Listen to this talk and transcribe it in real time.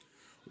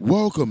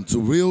Welcome to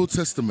Real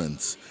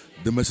Testaments.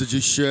 The message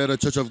is shared at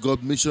Church of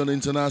God Mission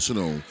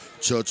International,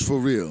 Church for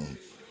Real.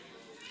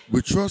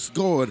 We trust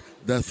God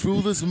that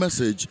through this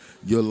message,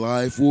 your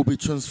life will be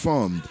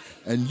transformed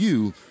and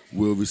you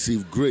will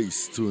receive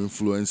grace to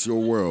influence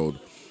your world.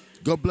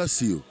 God bless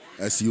you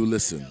as you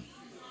listen.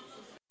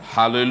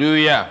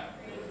 Hallelujah.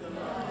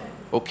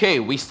 Okay,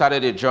 we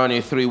started a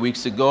journey 3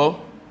 weeks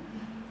ago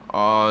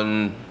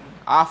on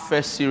our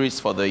first series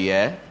for the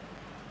year,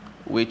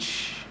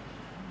 which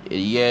a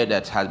year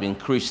that has been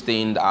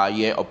christened our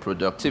year of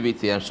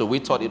productivity. And so we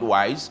thought it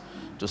wise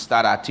to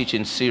start our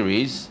teaching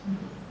series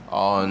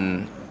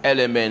on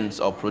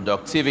elements of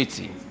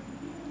productivity.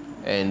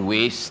 And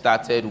we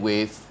started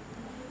with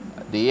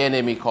the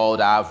enemy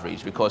called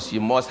average, because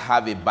you must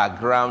have a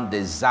background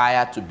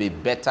desire to be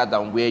better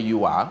than where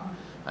you are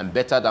and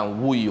better than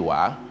who you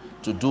are,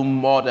 to do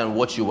more than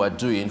what you are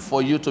doing,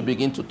 for you to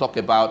begin to talk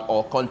about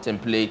or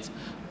contemplate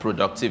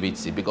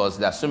productivity, because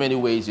there are so many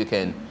ways you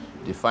can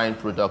define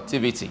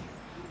productivity.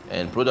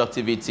 And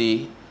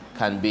productivity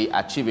can be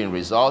achieving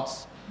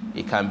results,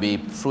 it can be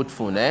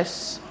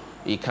fruitfulness,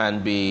 it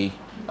can be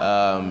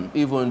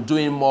even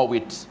doing more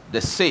with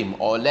the same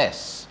or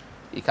less,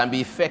 it can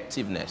be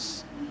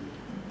effectiveness.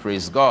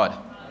 Praise God.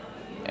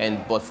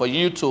 But for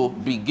you to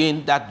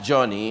begin that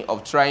journey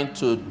of trying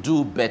to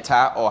do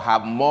better or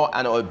have more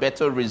and or a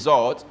better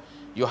result,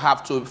 you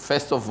have to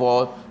first of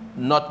all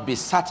not be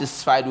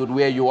satisfied with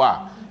where you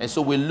are. And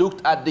so we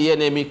looked at the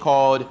enemy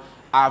called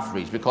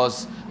average,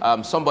 because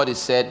somebody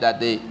said that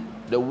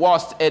the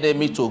worst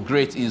enemy to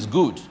great is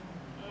good.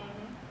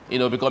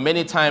 Because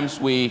many times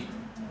we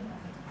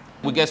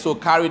get so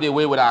carried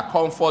away with our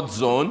comfort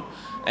zone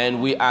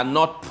and we are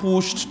not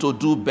pushed to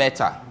do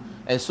better.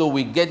 And so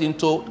we get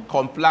into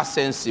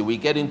complacency, we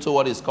get into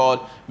what is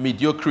called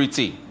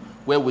mediocrity,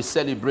 where we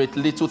celebrate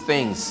little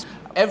things.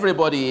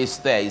 Everybody is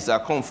there, it's a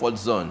comfort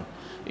zone.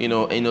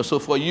 So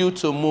for you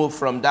to move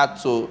from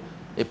that to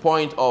a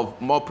point of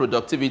more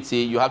productivity,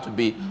 you have to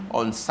be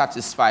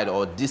unsatisfied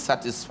or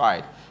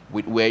dissatisfied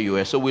with where you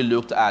are. So we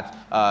looked at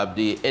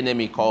the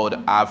enemy called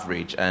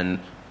average and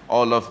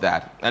all of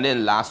that. And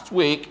then last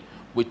week,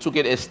 we took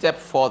it a step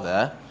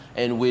further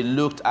and we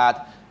looked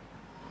at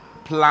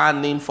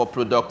planning for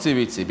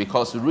productivity,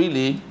 because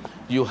really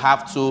you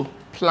have to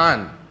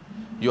plan.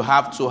 You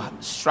have to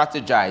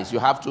strategize. You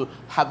have to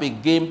have a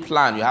game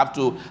plan. You have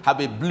to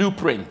have a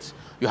blueprint.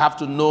 You have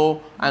to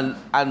know and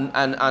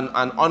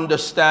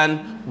understand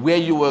where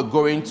you were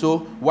going to,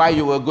 why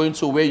you were going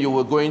to, where you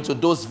were going to.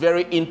 Those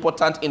very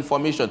important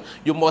information.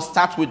 You must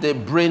start with the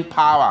brain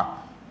power.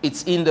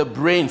 It's in the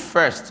brain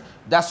first.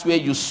 That's where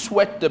you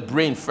sweat the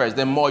brain first.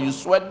 The more you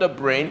sweat the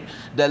brain,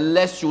 the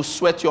less you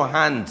sweat your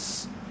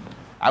hands.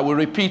 I will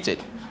repeat it.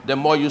 The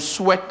more you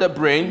sweat the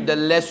brain, the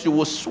less you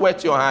will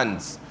sweat your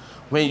hands.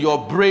 When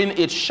your brain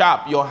is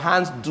sharp, your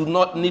hands do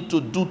not need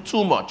to do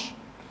too much.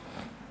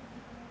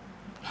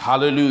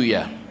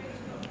 Hallelujah.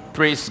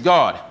 Praise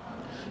God.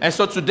 And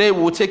so today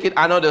we will take it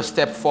another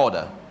step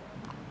further.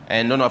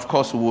 And then, of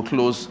course, we will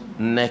close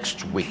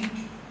next week.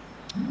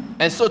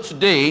 And so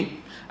today,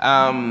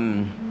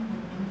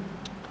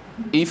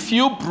 if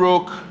you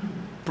broke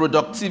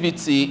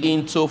productivity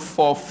into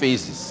 4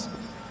 phases,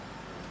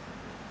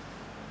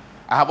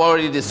 I have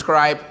already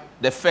described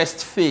the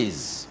first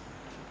phase.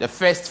 The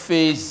first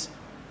phase,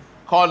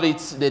 call it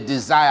the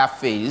desire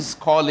phase,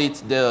 call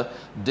it the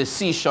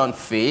decision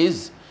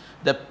phase,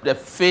 the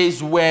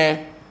phase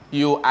where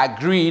you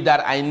agree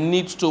that I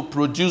need to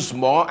produce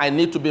more, I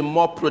need to be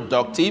more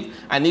productive,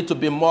 I need to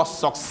be more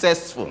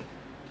successful.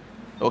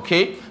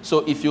 Okay?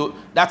 So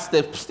that's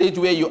the stage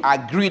where you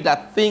agree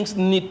that things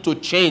need to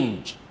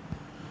change.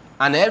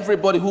 And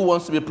everybody who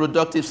wants to be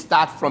productive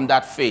starts from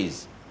that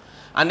phase.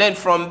 And then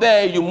from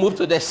there, you move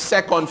to the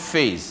second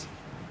phase.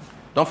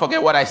 Don't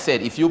forget what I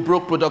said. If you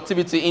broke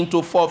productivity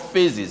into 4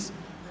 phases,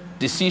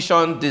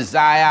 decision,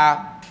 desire,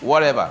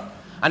 whatever.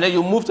 And then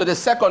you move to the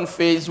second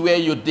phase, where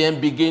you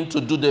then begin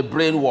to do the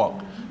brain work.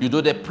 You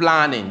do the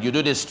planning. You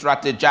do the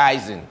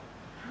strategizing.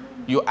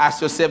 You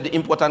ask yourself the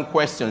important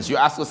questions. You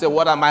ask yourself,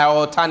 what are my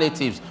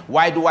alternatives?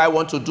 Why do I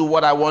want to do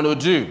what I want to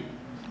do?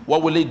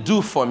 What will it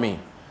do for me?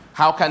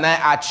 How can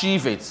I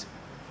achieve it?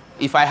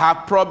 If I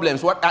have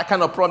problems, what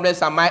kind of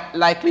problems am I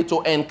likely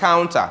to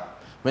encounter?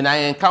 When I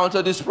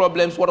encounter these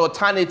problems, what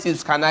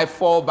alternatives can I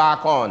fall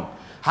back on?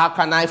 How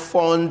can I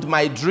fund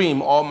my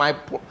dream or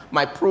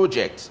my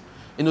project?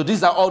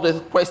 These are all the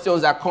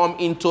questions that come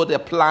into the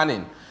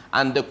planning.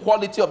 And the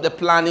quality of the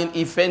planning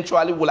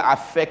eventually will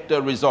affect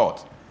the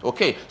result.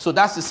 Okay, so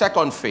that's the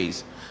second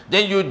phase.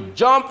 Then you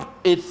jump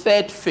a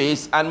third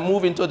phase and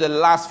move into the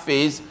last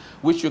phase,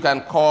 which you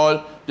can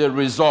call the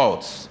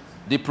results.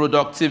 The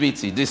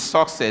productivity, the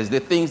success, the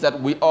things that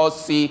we all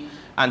see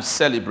and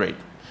celebrate.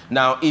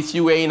 Now, if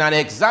you were in an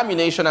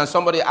examination and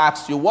somebody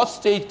asks you, what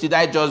stage did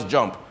I just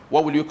jump?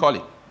 What will you call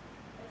it?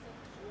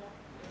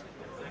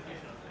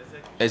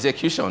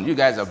 Execution. You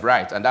guys are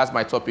bright, and that's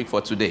my topic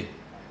for today.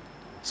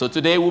 So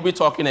today we'll be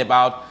talking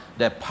about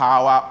the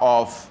power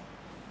of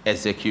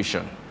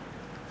execution.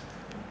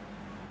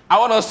 I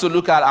want us to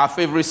look at our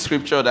favorite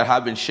scripture that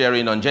I've been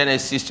sharing on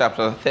Genesis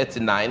chapter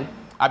 39.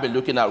 I've been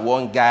looking at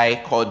one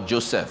guy called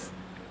Joseph.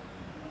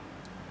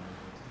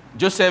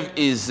 Joseph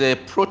is a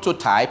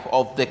prototype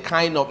of the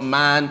kind of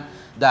man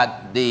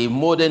that the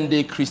modern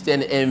day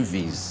Christian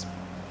envies.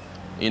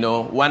 You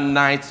know, one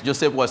night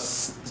Joseph was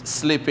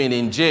sleeping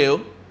in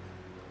jail,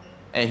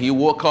 and he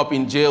woke up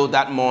in jail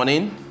that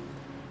morning.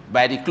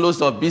 By the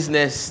close of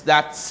business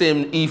that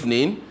same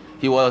evening,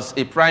 he was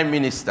a prime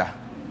minister,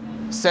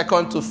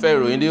 second to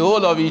Pharaoh in the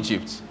whole of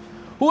Egypt.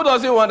 Who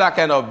doesn't want that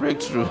kind of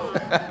breakthrough?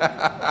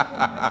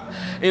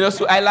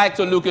 So I like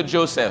to look at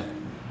Joseph.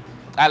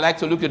 I like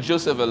to look at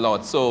Joseph a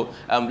lot. So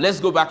let's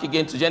go back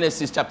again to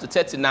Genesis chapter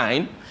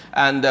 39.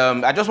 And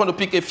I just want to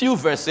pick a few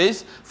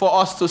verses for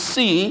us to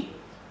see,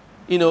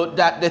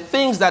 that the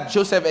things that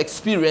Joseph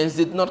experienced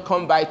did not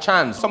come by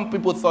chance. Some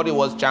people thought it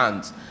was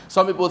chance.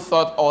 Some people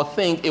thought or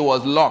think it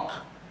was luck.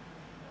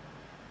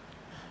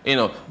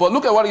 But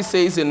look at what he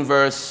says in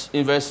verse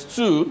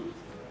 2.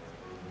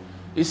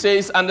 He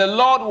says, and the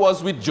Lord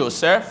was with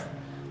Joseph,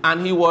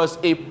 and he was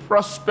a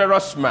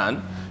prosperous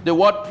man. The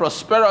word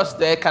prosperous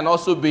there can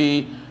also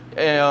be,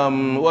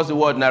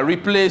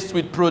 replaced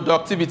with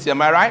productivity.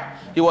 Am I right?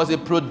 He was a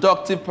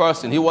productive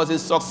person. He was a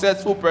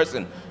successful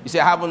person. You say,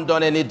 I haven't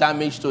done any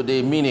damage to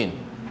the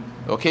meaning.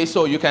 Okay,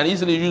 so you can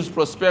easily use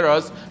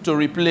prosperous to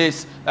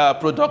replace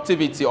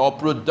productivity or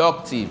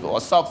productive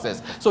or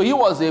success. So he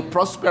was a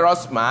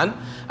prosperous man,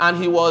 and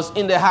he was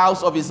in the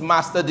house of his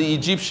master, the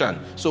Egyptian.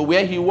 So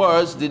where he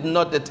was did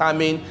not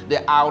determine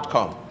the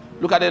outcome.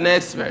 Look at the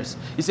next verse.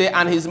 He said,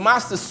 and his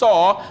master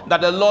saw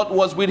that the Lord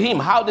was with him.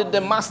 How did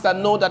the master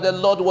know that the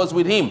Lord was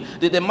with him?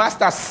 Did the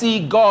master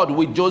see God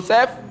with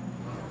Joseph?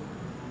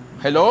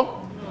 Hello?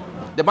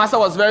 The master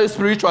was very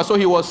spiritual, so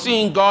he was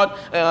seeing God,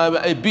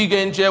 a big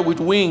angel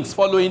with wings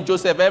following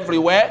Joseph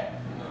everywhere.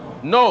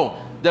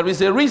 No, there is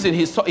a reason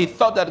he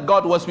thought that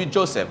God was with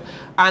Joseph.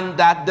 And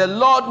that the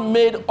Lord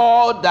made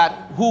all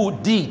that who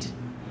did.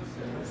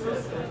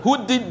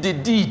 Who did the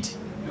deed?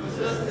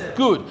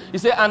 Good. He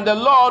said, and the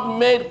Lord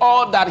made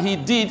all that he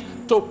did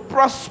to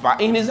prosper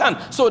in his hand.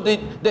 So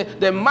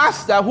the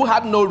master, who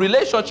had no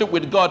relationship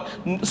with God,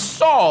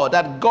 saw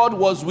that God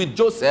was with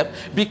Joseph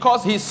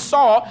because he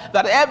saw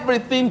that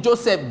everything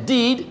Joseph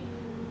did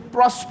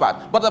prospered.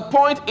 But the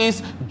point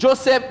is,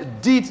 Joseph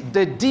did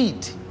the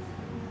deed.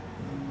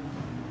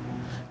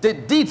 The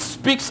deed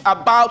speaks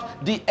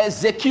about the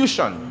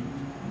execution.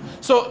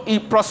 So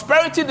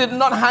prosperity did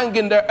not hang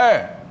in the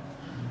air.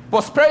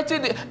 Prosperity,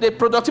 the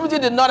productivity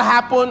did not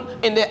happen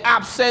in the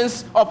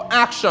absence of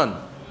action.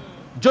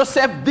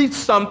 Joseph did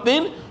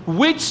something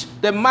which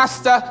the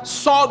master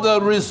saw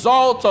the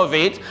result of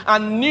it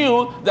and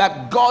knew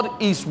that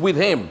God is with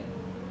him.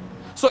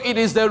 So it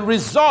is the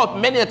result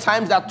many a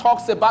times that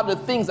talks about the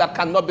things that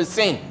cannot be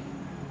seen.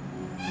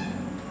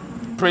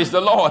 Praise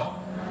the Lord.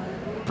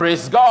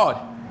 Praise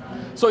God.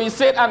 So he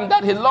said, and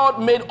that the Lord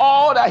made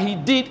all that he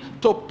did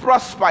to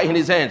prosper in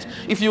his hands.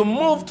 If you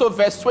move to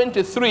verse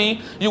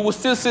 23, you will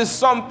still see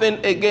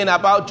something again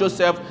about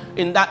Joseph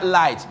in that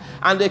light.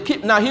 And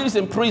now he is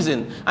in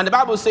prison. And the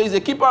Bible says the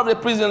keeper of the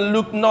prison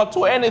looked not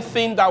to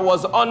anything that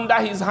was under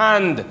his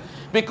hand,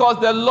 because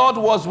the Lord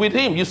was with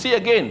him. You see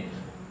again,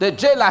 the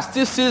jailer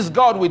still sees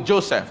God with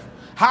Joseph.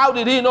 How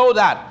did he know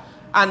that?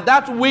 And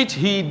that which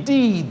he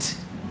did.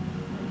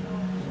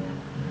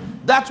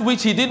 That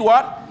which he did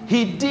what?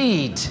 He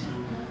did.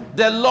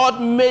 The Lord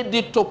made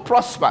it to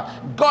prosper.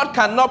 God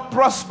cannot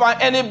prosper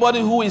anybody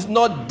who is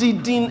not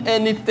deeding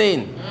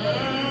anything.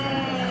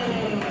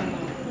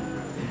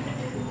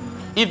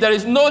 If there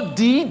is no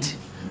deed,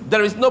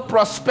 there is no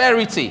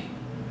prosperity.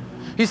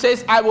 He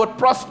says, I will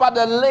prosper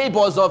the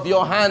labors of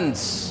your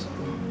hands.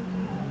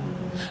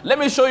 Let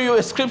me show you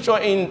a scripture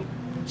in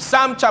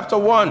Psalm chapter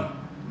 1,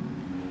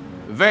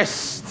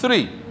 verse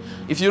 3.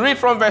 If you read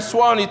from verse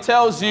 1, it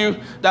tells you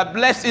that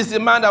blessed is the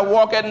man that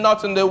walketh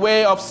not in the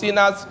way of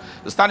sinners,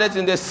 seated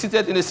in the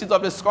seat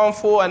of the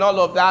scornful and all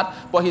of that,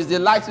 but his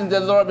delight in the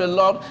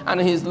Lord, and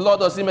his law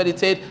does he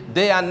meditate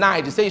day and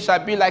night. He says, he shall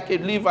be like a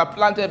river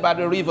planted by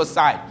the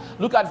riverside.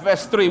 Look at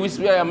verse 3, which is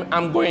where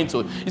I'm going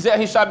to. He said,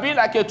 he shall be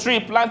like a tree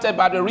planted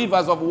by the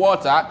rivers of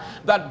water,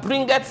 that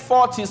bringeth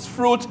forth his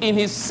fruit in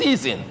his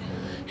season.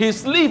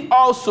 His leaf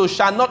also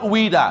shall not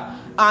wither,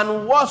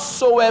 and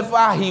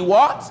whatsoever he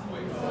what?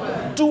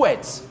 Do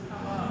it.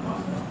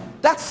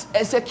 That's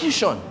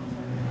execution.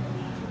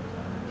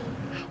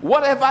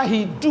 Whatever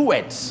he do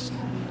it.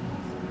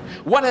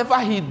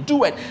 Whatever he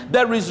do it.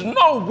 There is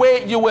no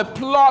way you will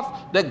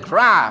plot the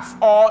graph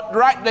or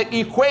write the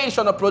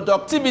equation of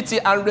productivity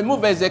and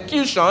remove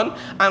execution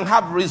and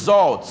have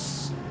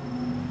results.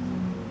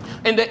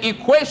 In the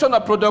equation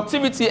of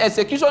productivity,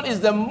 execution is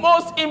the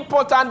most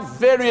important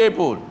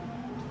variable.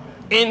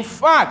 In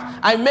fact,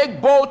 I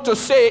make bold to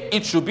say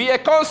it should be a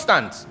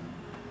constant.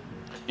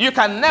 You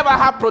can never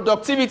have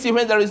productivity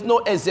when there is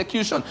no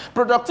execution.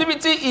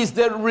 Productivity is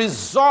the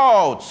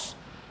result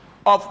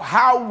of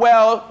how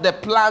well the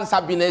plans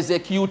have been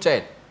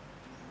executed.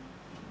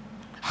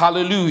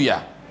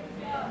 Hallelujah.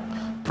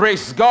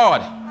 Praise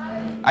God.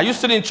 Are you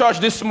still in church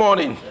this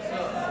morning?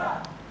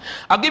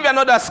 I'll give you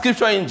another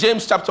scripture in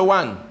James chapter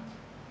 1,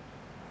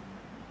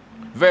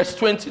 verse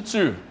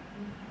 22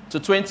 to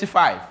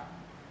 25.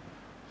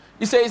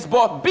 He says,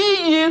 but be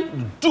ye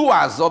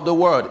doers of the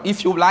word.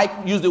 If you like,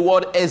 use the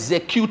word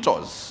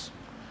executors.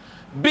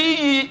 Be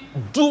ye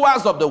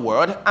doers of the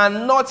word,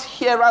 and not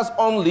hearers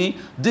only,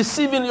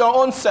 deceiving your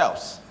own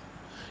selves.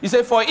 He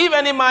said, for if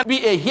any man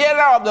be a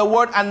hearer of the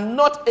word and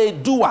not a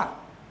doer,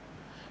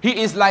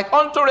 he is like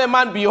unto a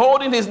man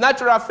beholding his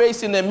natural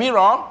face in a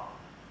mirror.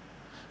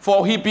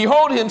 For he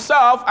behold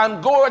himself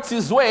and goeth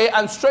his way,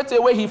 and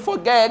straightway he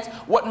forgets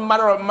what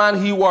manner of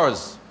man he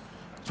was.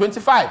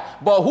 25.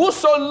 But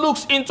whoso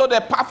looks into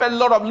the perfect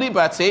law of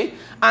liberty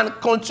and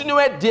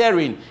continueth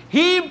therein,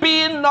 he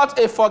being not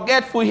a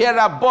forgetful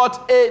hearer,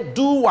 but a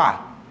doer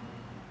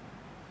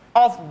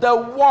of the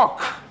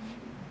work.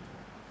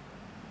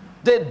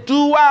 The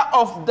doer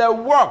of the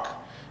work.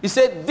 He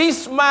said,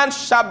 this man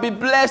shall be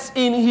blessed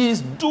in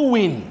his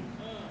doing.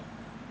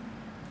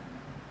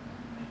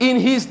 In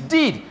his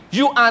deed.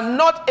 You are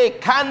not a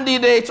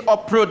candidate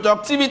of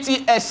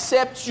productivity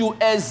except you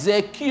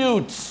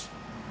execute.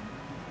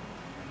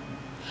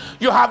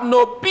 You have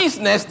no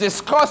business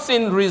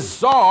discussing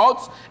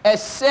results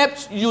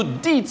except you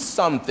did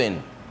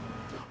something.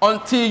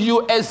 Until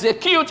you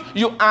execute,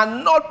 you are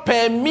not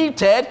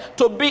permitted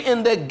to be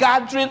in the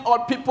gathering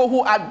of people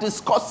who are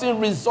discussing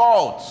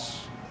results.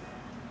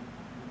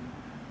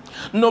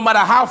 No matter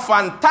how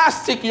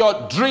fantastic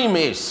your dream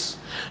is,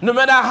 no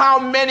matter how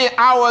many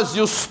hours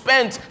you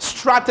spent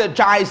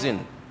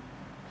strategizing,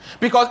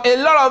 because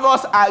a lot of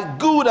us are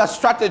good at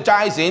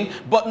strategizing,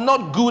 but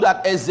not good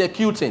at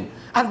executing.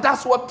 And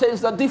that's what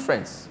tells the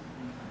difference.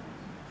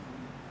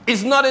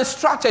 It's not a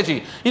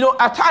strategy.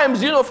 At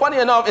times, funny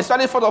enough,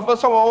 especially for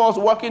some of us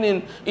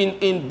working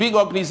in big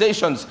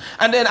organizations,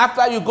 and then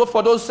after you go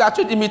for those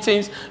strategy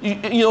meetings,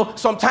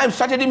 sometimes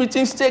strategy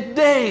meetings take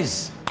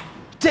days,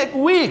 take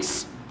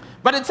weeks.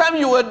 By the time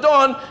you were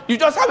done, you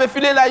just have a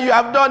feeling like you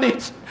have done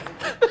it.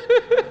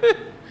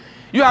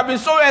 You have been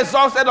so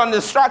exhausted on the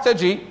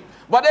strategy,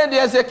 but then the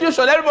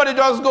execution, everybody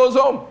just goes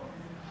home.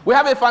 We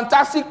have a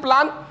fantastic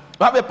plan,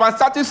 we have a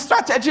fantastic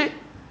strategy,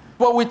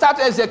 but without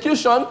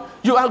execution,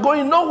 you are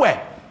going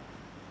nowhere.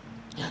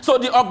 So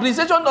the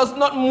organization does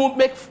not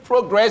make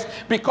progress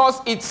because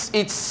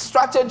its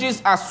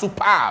strategies are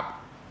superb.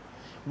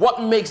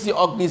 What makes the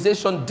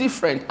organization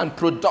different and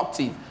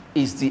productive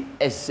is the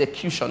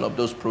execution of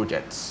those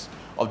projects,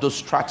 of those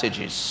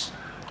strategies.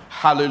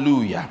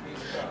 Hallelujah.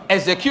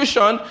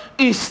 Execution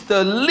is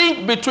the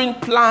link between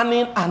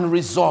planning and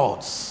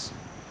results.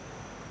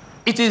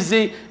 It is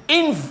an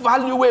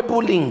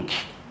invaluable link,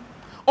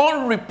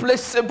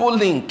 unreplaceable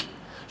link.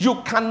 You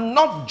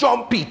cannot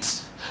jump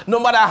it. No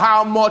matter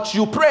how much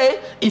you pray,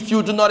 if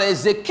you do not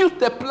execute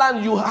the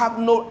plan, you have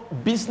no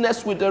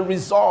business with the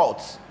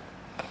results.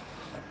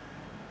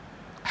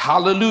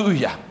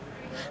 Hallelujah.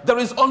 There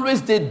is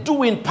always the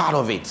doing part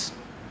of it.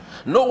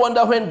 No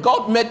wonder when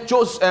God met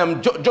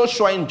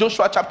Joshua in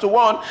Joshua chapter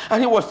 1,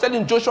 and he was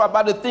telling Joshua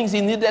about the things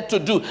he needed to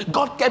do,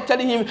 God kept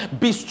telling him,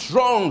 be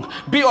strong,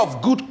 be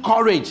of good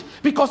courage,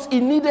 because he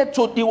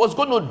was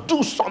going to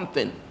do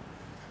something.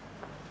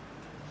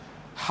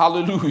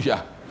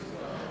 Hallelujah.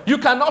 You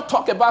cannot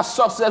talk about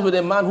success with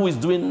a man who is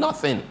doing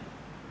nothing.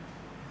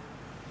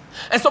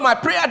 And so my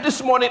prayer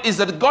this morning is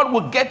that God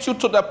will get you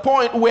to the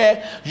point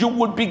where you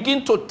will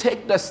begin to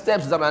take the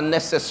steps that are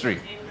necessary.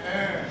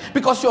 Amen.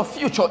 Because your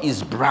future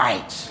is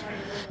bright.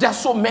 There are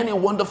so many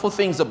wonderful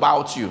things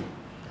about you.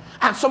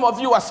 And some of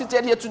you are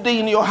seated here today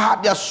in your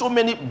heart. There are so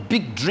many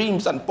big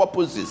dreams and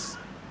purposes.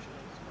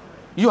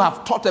 You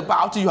have thought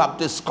about it, you have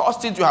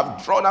discussed it, you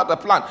have drawn out a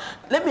plan.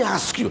 Let me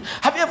ask you,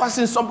 have you ever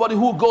seen somebody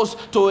who goes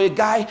to a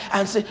guy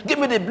and say, give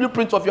me the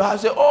blueprint of your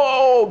house? Say,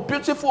 oh,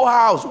 beautiful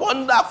house,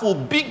 wonderful,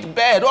 big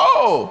bed,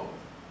 oh.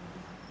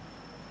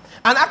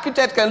 An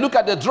architect can look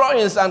at the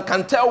drawings and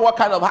can tell what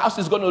kind of house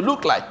it's going to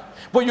look like.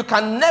 But you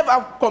can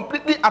never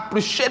completely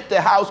appreciate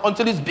the house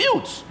until it's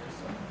built.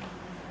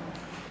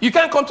 You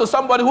can't come to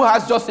somebody who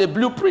has just a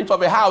blueprint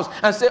of a house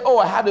and say, oh,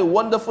 I had a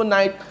wonderful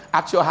night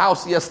at your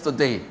house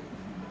yesterday.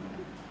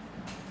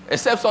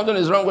 Except something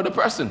is wrong with the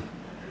person.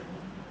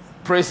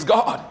 Praise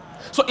God.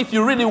 So if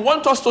you really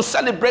want us to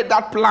celebrate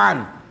that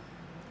plan,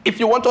 if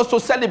you want us to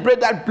celebrate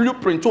that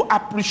blueprint, to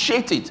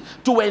appreciate it,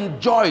 to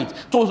enjoy it,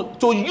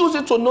 to use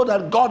it to know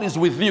that God is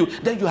with you,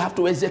 then you have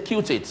to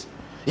execute it.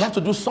 You have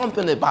to do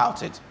something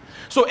about it.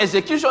 So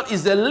execution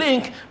is the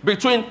link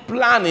between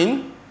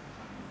planning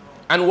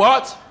and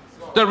what?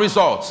 The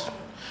result.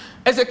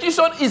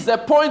 Execution is the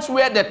point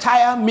where the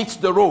tire meets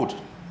the road.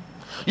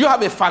 You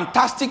have a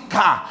fantastic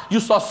car. You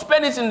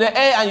suspend it in the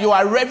air and you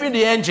are revving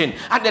the engine.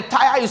 And the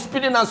tire is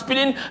spinning and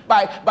spinning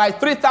by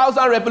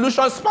 3,000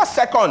 revolutions per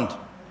second.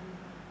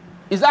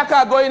 Is that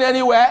car going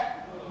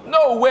anywhere?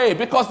 No way,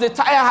 because the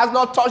tire has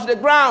not touched the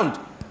ground.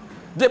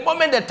 The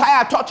moment the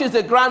tire touches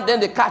the ground, then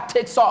the car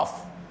takes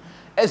off.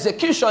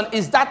 Execution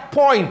is that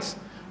point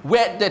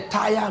where the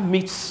tire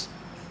meets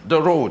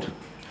the road.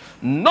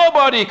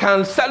 Nobody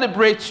can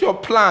celebrate your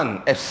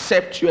plan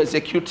except you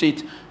execute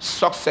it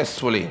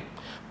successfully.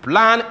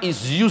 Plan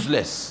is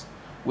useless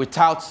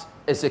without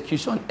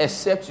execution,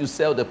 except you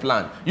sell the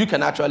plan. You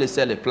can actually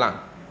sell a plan.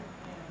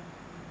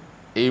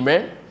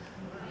 Amen?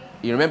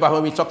 You remember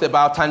when we talked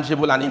about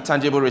tangible and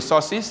intangible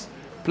resources?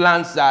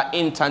 Plans are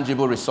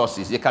intangible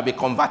resources. They can be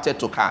converted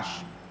to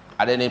cash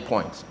at any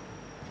point.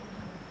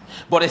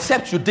 But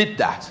except you did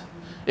that,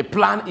 a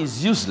plan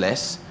is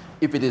useless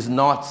if it is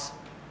not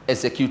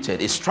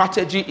executed. A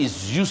strategy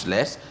is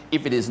useless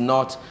if it is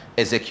not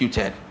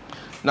executed.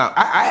 Now,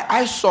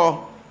 I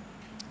saw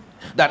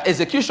that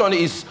execution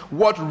is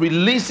what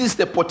releases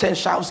the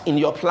potentials in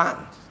your plan.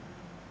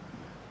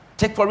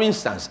 Take, for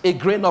instance, a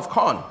grain of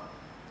corn.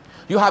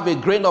 You have a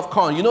grain of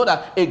corn. You know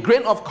that a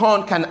grain of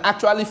corn can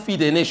actually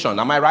feed a nation.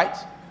 Am I right?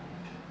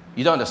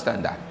 You don't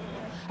understand that.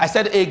 I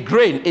said a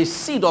grain, a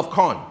seed of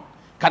corn,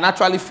 can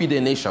actually feed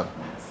a nation.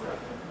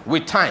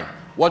 With time,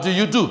 what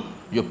do?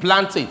 You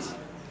plant it.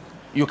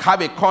 You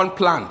have a corn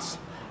plant.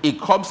 It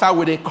comes out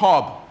with a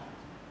cob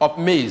of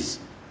maize.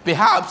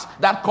 Perhaps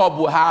that cob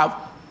will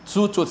have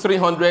 200 to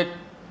 300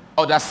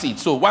 other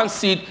seeds. So one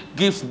seed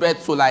gives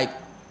birth to like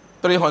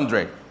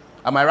 300.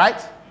 Am I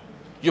right?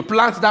 You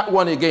plant that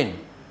one again.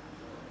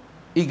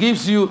 It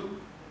gives you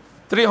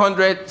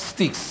 300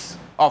 sticks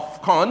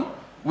of corn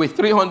with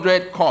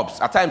 300 cobs.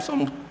 At times,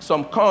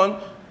 some corn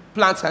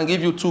plants can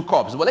give you 2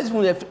 cobs. But let's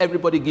even if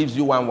everybody gives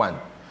you one.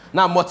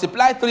 Now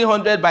multiply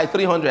 300 by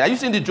 300. Are you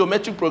seeing the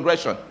geometric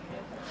progression?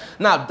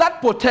 Now that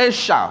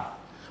potential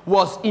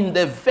was in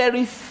the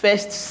very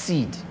first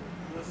seed.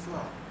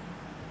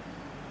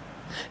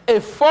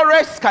 A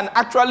forest can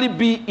actually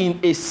be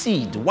in a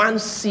seed, one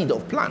seed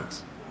of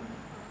plant.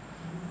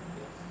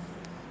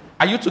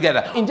 Are you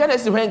together? In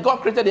Genesis, when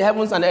God created the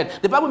heavens and earth,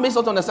 the Bible makes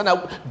us understand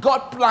that God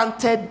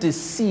planted the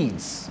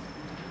seeds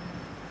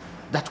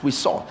that we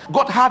saw.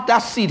 God had that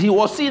seed. He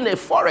was seeing a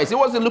forest. He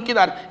wasn't looking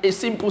at a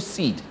simple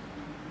seed.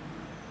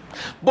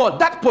 But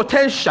that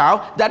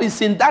potential that is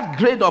in that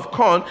grain of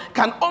corn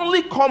can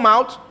only come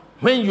out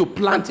when you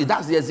plant it.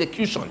 That's the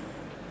execution.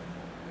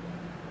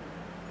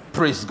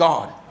 Praise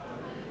God.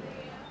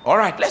 All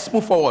right, let's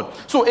move forward.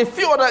 So a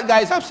few other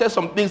guys have said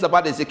some things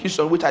about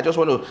execution, which I just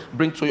want to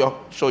bring to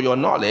your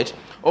knowledge.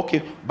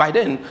 Okay, by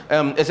then,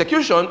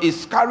 execution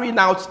is carrying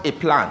out a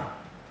plan,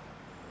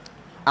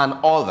 an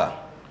order,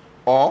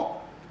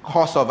 or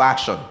course of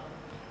action.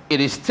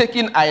 It is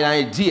taking an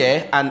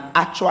idea and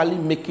actually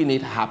making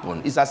it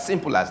happen. It's as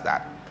simple as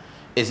that.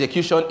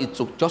 Execution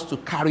is just to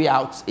carry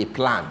out a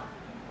plan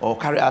or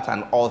carry out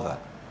an order.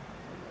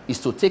 It's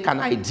to take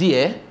an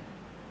idea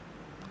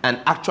and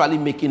actually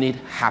making it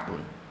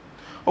happen.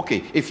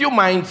 Okay, a few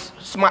minds,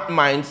 smart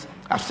minds,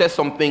 have said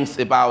some things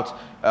about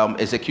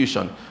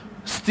execution.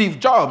 Steve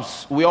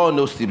Jobs, we all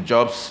know Steve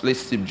Jobs, late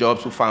Steve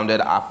Jobs, who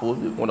founded Apple,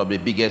 one of the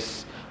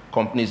biggest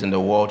companies in the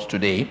world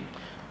today.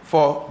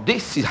 For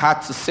this, he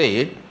had to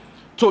say,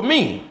 to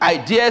me,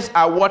 ideas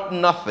are worth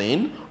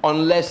nothing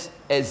unless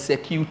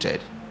executed.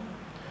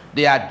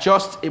 They are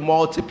just a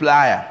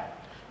multiplier.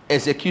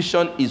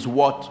 Execution is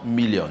worth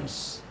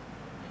millions.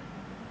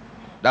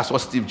 That's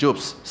what Steve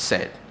Jobs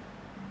said.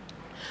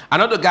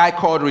 Another guy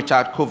called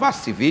Richard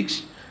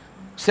Kovacevic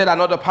said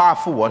another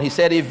powerful one. He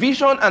said, a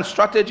vision and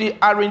strategy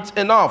aren't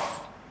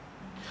enough.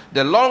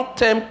 The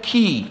long-term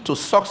key to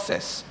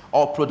success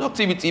or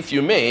productivity, if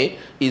you may,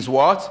 is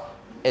what?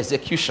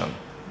 Execution.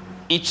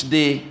 Each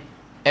day,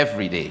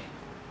 every day.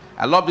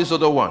 I love this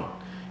other one.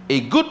 A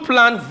good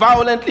plan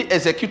violently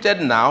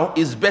executed now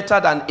is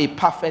better than a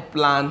perfect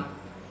plan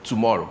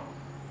tomorrow.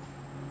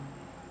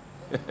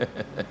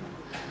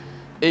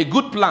 A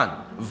good plan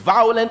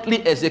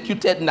violently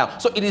executed now.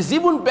 So it is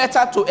even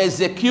better to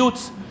execute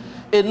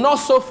a not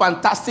so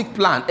fantastic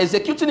plan.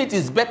 Executing it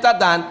is better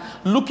than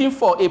looking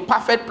for a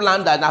perfect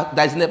plan that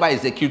is never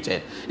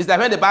executed. It's like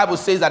when the Bible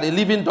says that a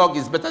living dog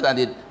is better than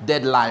a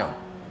dead lion.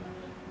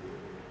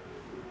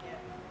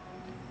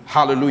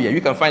 Hallelujah.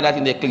 You can find that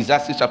in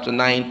Ecclesiastes chapter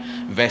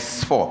 9,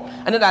 verse 4.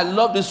 And then I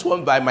love this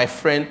one by my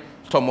friend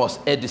Thomas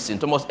Edison.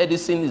 Thomas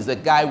Edison is the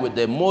guy with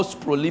the most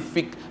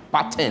prolific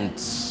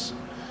patents.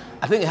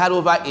 I think he had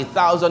over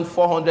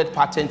 1,400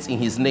 patents in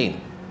his name.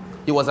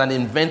 He was an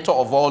inventor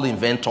of all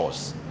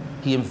inventors.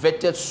 He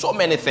invented so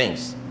many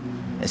things.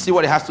 And see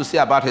what he has to say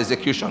about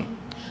execution.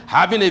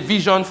 Having a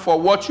vision for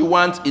what you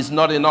want is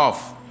not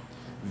enough.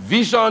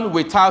 Vision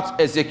without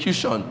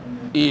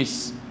execution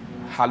is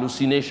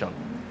hallucination.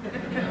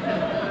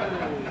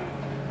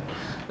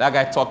 That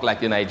guy talked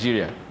like a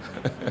Nigerian.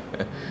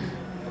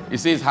 He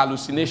says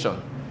hallucination.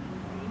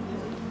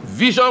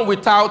 Vision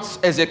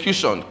without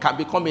execution can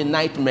become a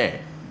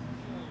nightmare.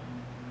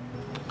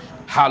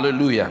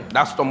 Hallelujah.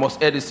 That's Thomas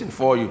Edison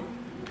for you.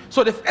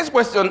 So the first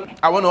question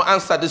I want to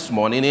answer this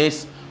morning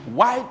is,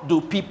 why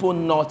do people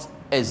not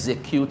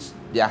execute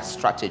their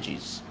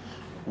strategies?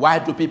 Why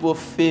do people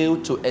fail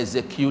to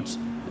execute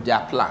their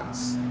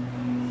plans?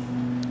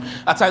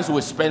 At times we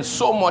spend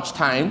so much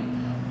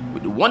time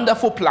with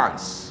wonderful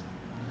plans.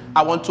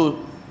 I want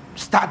to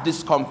start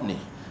this company.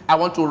 I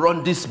want to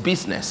run this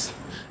business.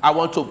 I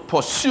want to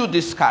pursue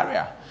this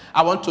career.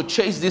 I want to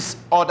chase this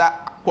other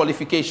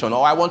qualification,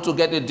 or I want to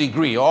get a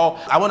degree, or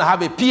I want to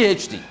have a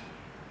PhD.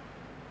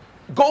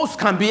 Goals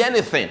can be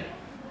anything.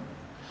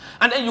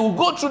 And then you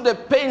go through the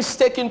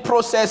painstaking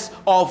process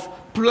of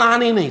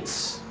planning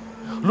it,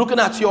 looking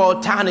at your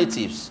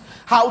alternatives,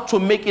 how to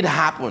make it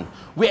happen,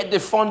 where the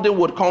funding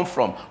would come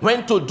from,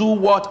 when to do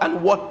what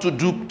and what to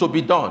do to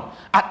be done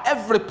at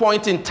every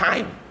point in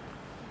time.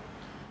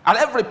 At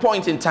every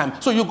point in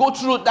time. So you go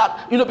through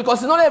that, because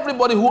it's not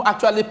everybody who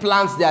actually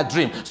plans their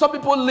dream. Some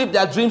people live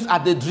their dreams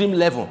at the dream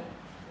level.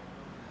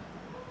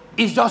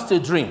 It's just a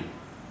dream.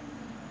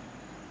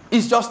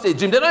 It's just a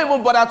dream. They don't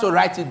even bother to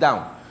write it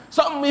down.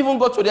 Some even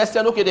go to the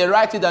extent, okay, they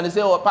write it down. They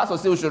say, oh, Pastor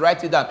said we should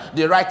write it down.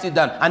 They write it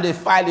down and they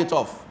file it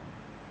off.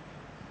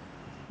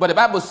 But the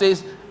Bible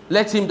says,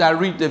 let him that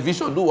read the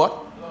vision do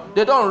what?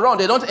 They don't run.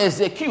 They don't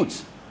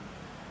execute.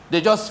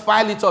 They just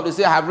file it off. They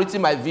say, I have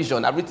written my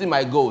vision. I've written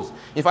my goals.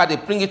 In fact, they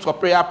bring it to a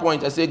prayer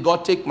point and say,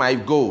 God, take my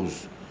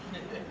goals.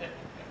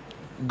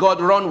 God,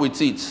 run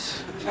with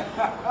it.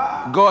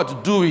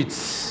 God, do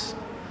it.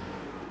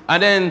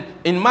 And then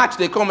in March,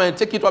 they come and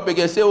take it up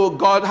again and say, oh,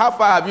 God, how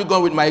far have you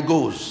gone with my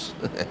goals?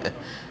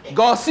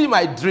 God, see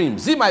my dream,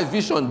 see my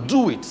vision,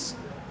 do it.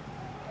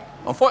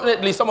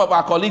 Unfortunately, some of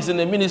our colleagues in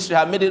the ministry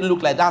have made it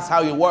look like that's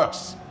how it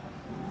works.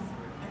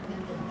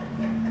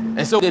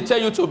 And so they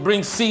tell you to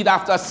bring seed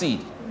after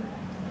seed,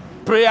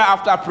 prayer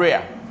after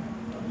prayer.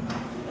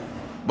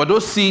 But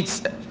those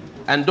seeds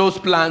and those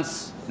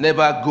plans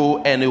never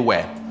go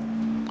anywhere.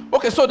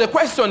 Okay, so the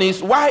question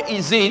is, why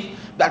is it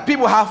that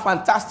people have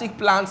fantastic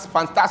plans,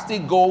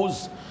 fantastic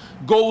goals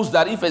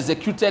that if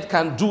executed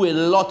can do a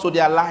lot to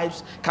their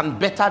lives, can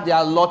better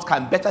their lot,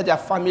 can better their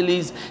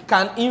families,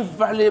 can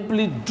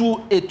invariably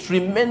do a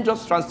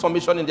tremendous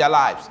transformation in their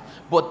lives,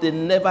 but they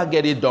never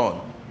get it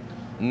done?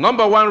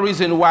 Number one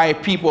reason why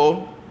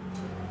people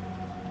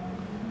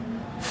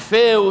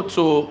fail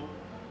to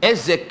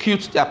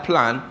execute their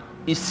plan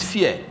is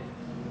fear.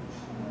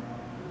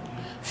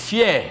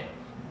 Fear.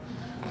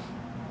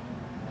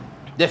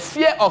 The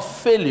fear of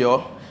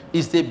failure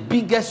is the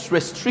biggest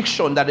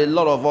restriction that a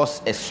lot of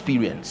us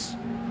experience.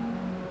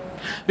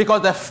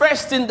 Because the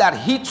first thing that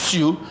hits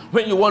you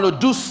when you want to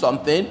do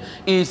something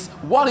is,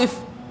 what if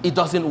it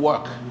doesn't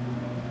work?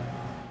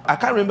 I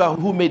can't remember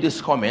who made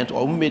this comment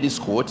or who made this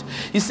quote.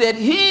 He said,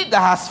 he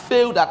that has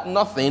failed at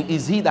nothing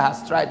is he that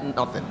has tried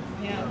nothing.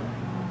 Yeah.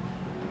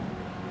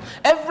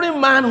 Every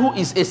man who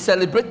is a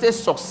celebrated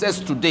success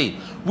today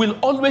will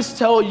always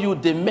tell you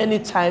the many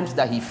times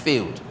that he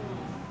failed.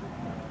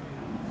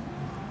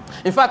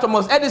 In fact,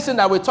 Thomas Edison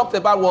that we talked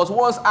about was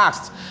once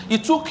asked,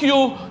 it took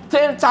you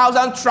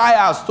 10,000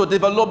 trials to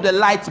develop the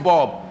light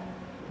bulb.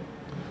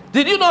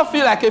 Did you not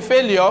feel like a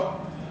failure?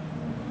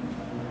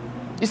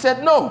 He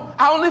said, no,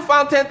 I only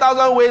found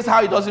 10,000 ways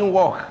how it doesn't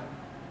work.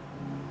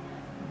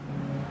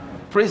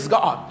 Praise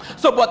God.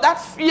 So, but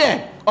that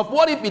fear of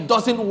what if it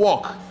doesn't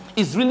work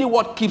is really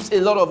what keeps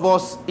a lot of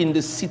us in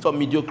the seat of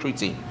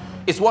mediocrity.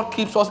 It's what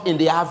keeps us in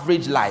the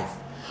average life.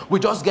 We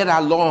just get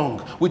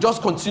along. We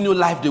just continue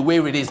life the way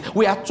it is.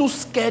 We are too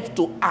scared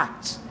to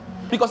act.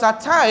 Because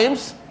at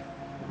times,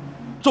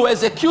 to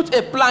execute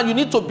a plan, you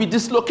need to be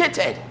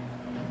dislocated.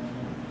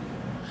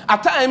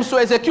 At times, to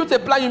execute a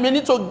plan, you may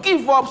need to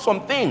give up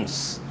some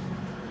things.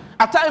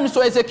 At times,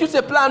 to execute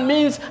a plan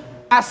means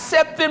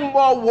accepting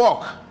more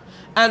work.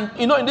 And,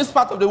 in this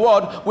part of the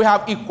world, we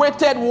have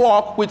equated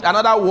work with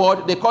another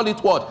word. They call it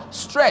what?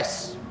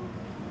 Stress.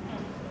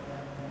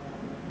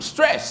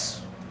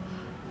 Stress.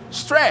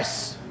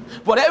 Stress.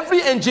 But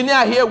every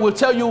engineer here will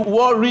tell you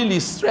what really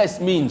stress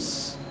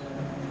means.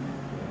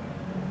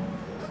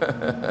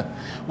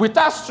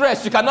 Without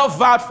stress, you cannot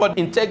vouch for the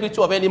integrity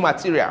of any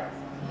material.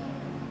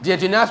 The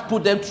engineers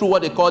put them through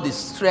what they call the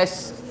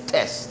stress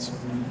test.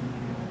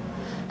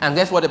 And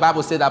guess what the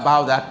Bible said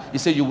about that? It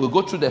said you will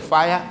go through the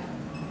fire,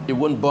 it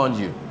won't burn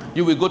you.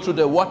 You will go through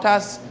the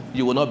waters,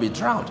 you will not be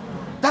drowned.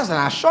 That's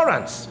an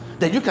assurance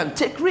that you can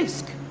take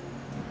risk.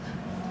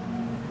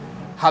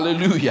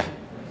 Hallelujah.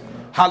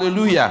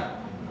 Hallelujah.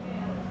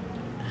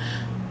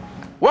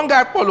 One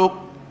guy,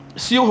 Paulo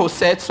Silho,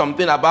 said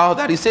something about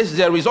that. He says,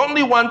 there is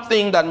only one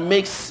thing that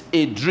makes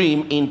a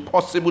dream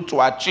impossible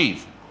to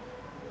achieve: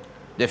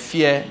 the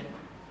fear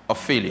of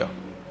failure.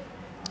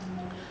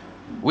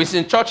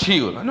 Winston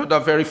Churchill, another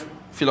very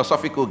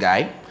philosophical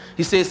guy,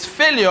 he says,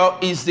 failure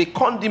is the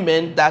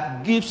condiment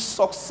that gives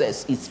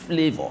success its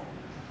flavor.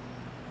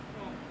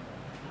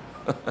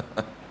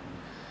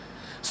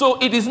 So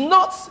it is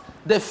not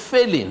the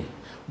failing,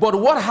 but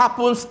what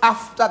happens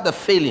after the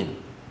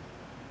failing.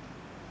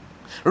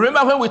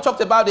 Remember when we talked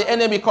about the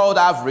enemy called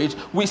average,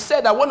 we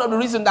said that one of the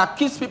reasons that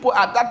keeps people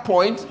at that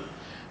point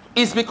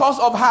is because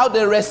of how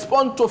they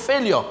respond to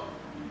failure.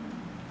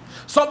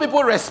 Some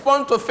people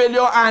respond to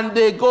failure and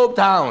they go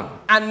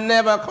down and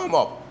never come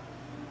up.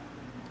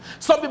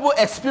 Some people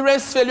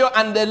experience failure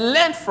and they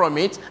learn from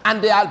it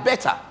and they are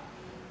better.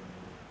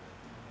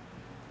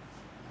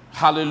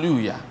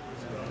 Hallelujah.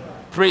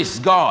 Praise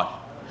God.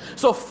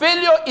 So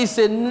failure is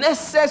a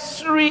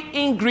necessary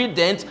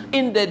ingredient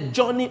in the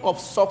journey of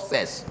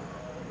success.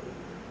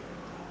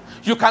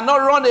 You cannot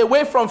run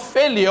away from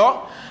failure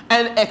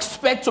and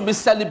expect to be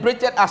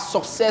celebrated as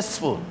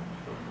successful.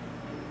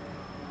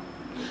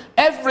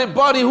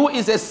 Everybody who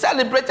is a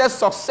celebrated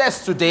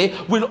success today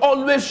will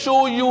always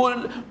show you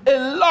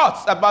a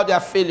lot about their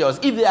failures.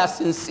 If they are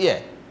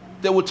sincere,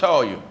 they will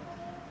tell you.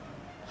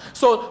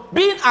 So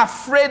being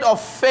afraid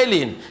of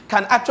failing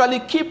can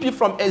actually keep you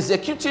from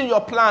executing your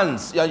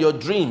plans, your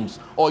dreams,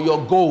 or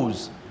your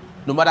goals,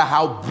 no matter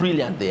how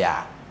brilliant they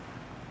are.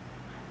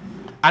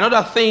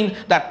 Another thing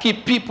that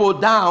keeps people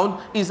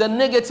down is a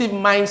negative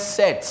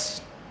mindset.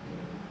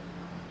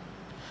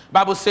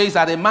 Bible says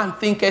that a man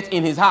thinketh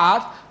in his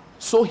heart,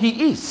 so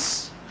he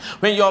is.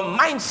 When your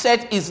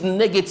mindset is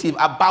negative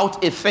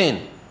about a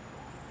thing,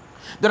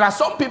 there are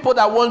some people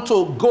that want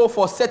to go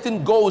for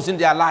certain goals in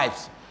their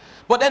lives,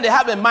 but then they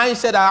have a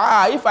mindset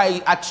that, if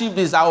I achieve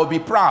this, I will be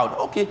proud.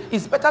 Okay,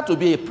 it's better to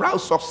be a proud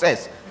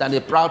success than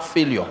a proud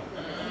failure.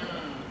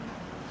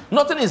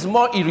 Nothing is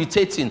more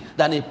irritating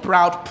than a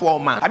proud poor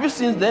man. Have you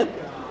seen them?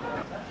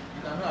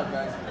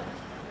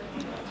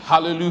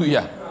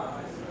 Hallelujah.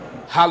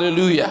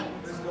 Hallelujah.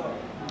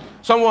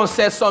 Someone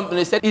said something.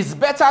 They said, it's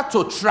better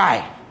to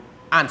try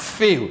and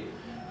fail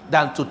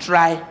than to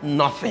try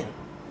nothing.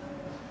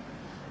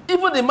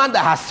 Even the man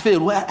that has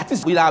failed, well, at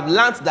least we'll have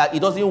learned that it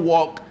doesn't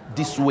work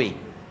this way.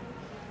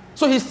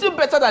 So he's still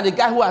better than the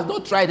guy who has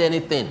not tried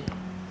anything.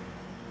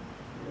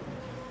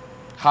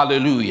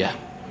 Hallelujah.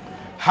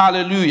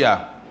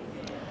 Hallelujah.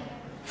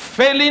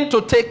 Failing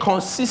to take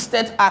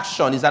consistent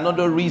action is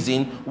another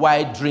reason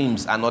why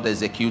dreams are not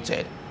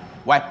executed,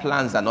 why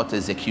plans are not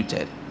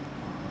executed.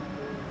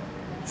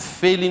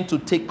 Failing to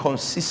take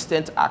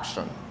consistent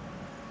action.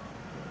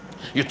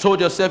 You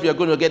told yourself you're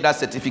going to get that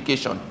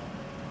certification.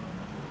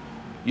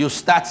 You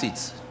start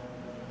it.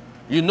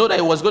 You know that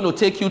it was going to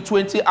take you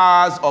 20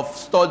 hours of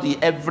study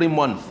every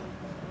month.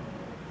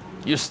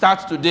 You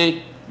start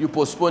today, you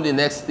postpone the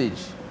next stage.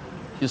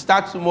 You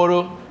start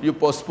tomorrow, you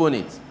postpone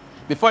it.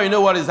 Before you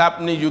know what is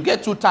happening, you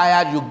get too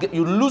tired,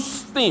 you lose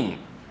steam,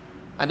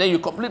 and then you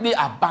completely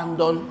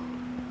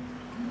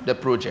abandon the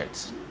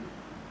project.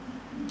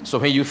 So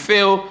when you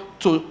fail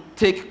to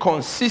take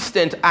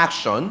consistent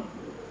action,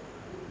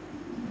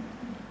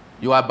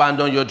 you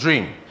abandon your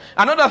dream.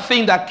 Another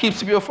thing that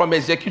keeps people from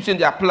executing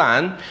their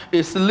plan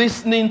is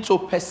listening to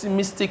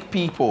pessimistic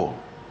people.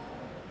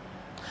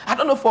 I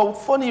don't know, for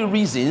funny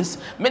reasons,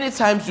 many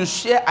times you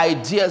share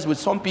ideas with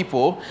some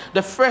people,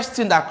 the first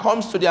thing that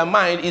comes to their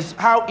mind is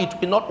how it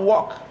will not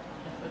work.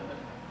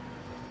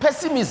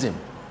 Pessimism.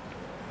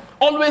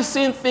 Always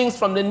seeing things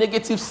from the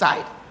negative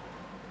side.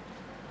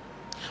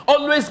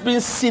 Always being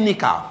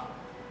cynical,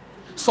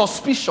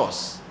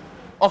 suspicious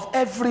of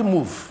every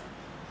move.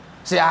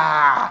 Say,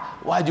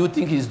 why do you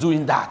think he's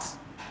doing that?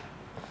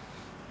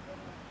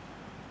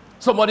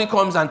 Somebody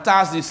comes and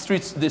ties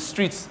the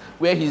streets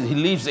where he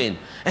lives in.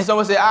 And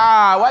someone say,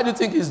 why do you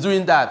think he's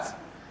doing that?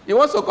 He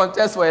wants to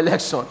contest for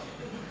election.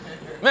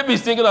 Maybe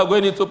he's thinking of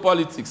going into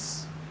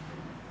politics.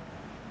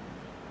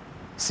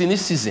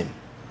 Cynicism,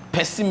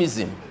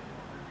 pessimism.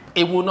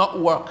 It will not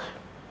work.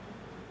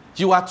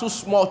 You are too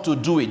small to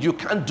do it. You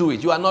can't do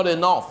it. You are not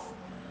enough.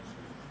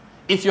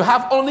 If you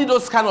have only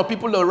those kind of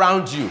people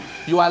around you,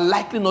 you are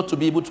likely not to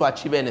be able to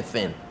achieve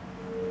anything.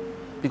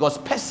 Because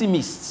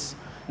pessimists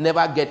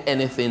never get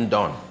anything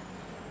done.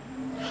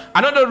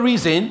 Another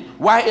reason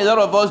why a lot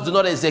of us do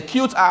not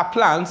execute our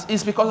plans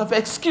is because of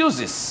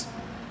excuses.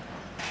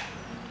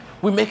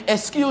 We make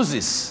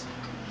excuses.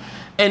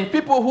 And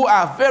people who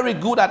are very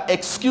good at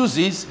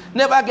excuses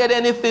never get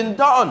anything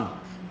done.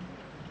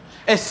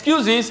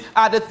 Excuses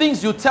are the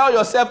things you tell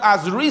yourself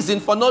as reason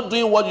for not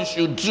doing what you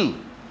should do.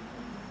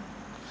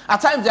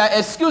 At times there are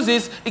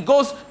excuses, it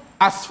goes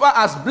as far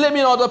as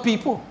blaming other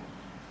people.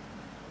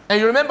 And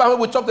you remember when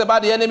we talked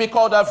about the enemy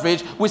called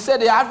average, we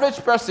said the average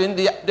person,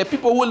 the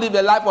people who live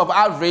a life of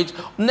average,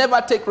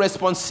 never take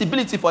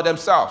responsibility for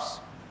themselves.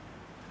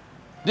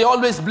 They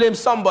always blame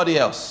somebody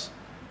else.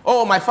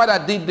 Oh, my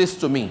father did this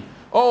to me.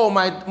 Oh,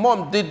 my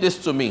mom did this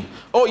to me.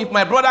 Oh, if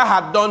my brother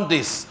had done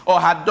this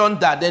or had done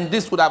that, then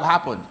this would have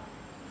happened.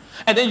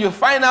 And then you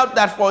find out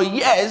that for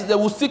years, they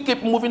will still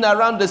keep moving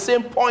around the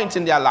same point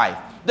in their life.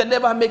 They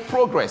never make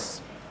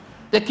progress.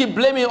 They keep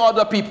blaming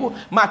other people.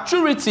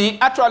 Maturity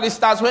actually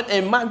starts when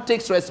a man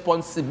takes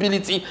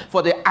responsibility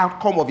for the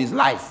outcome of his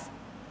life.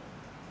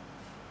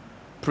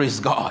 Praise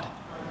God.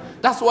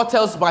 That's what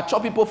tells mature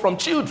people from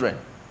children.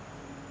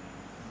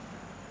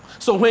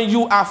 So when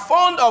you are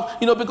fond of,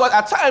 because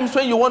at times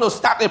when you want to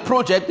start a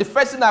project, the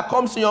first thing that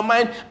comes to your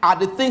mind are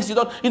the things you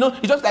don't,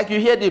 it's just like you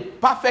hear the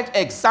perfect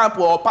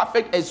example or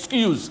perfect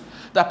excuse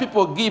that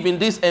people give in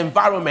this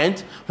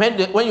environment. When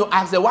you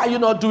ask them, why are you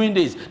not doing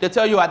this? They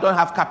tell you, I don't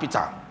have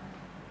capital.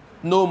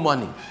 No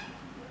money.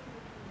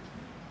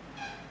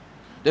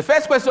 The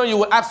first question you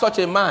will ask such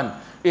a man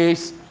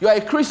is, you are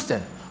a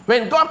Christian.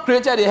 When God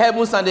created the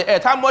heavens and the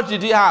earth, how much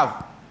did he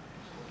have?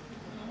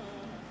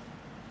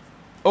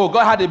 Oh,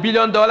 God had $1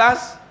 billion?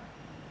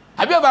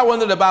 Have you ever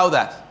wondered about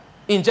that?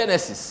 In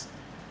Genesis,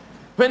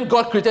 when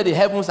God created the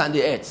heavens and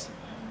the earth,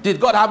 did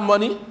God have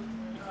money?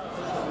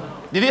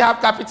 Did he have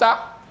capital?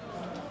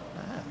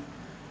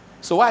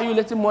 So why are you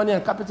letting money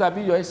and capital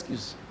be your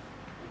excuse?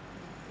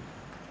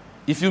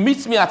 If you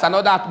meet me at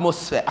another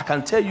atmosphere, I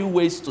can tell you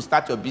ways to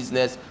start your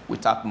business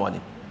without money.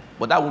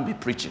 But that won't be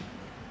preaching.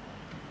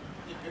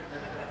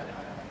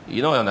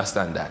 You don't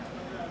understand that.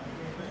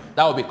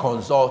 That will be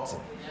consulting.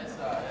 Yes,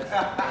 sir.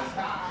 Yes,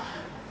 sir.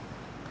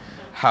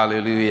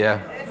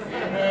 Hallelujah.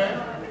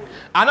 Amen.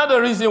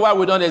 Another reason why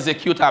we don't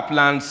execute our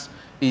plans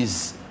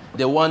is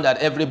the one that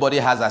everybody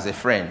has as a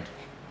friend.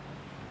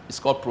 It's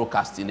called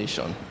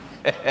procrastination.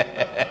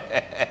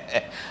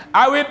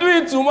 I will do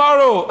it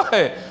tomorrow.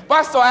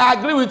 Pastor, I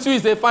agree with you.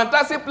 It's a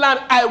fantastic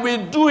plan. I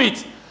will do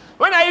it.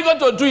 When are you going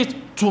to do it?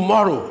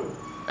 Tomorrow.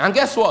 And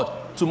guess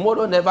what?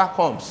 Tomorrow never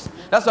comes.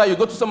 That's why you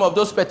go to some of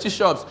those petty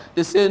shops.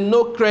 They say,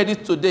 no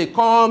credit today.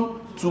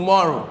 Come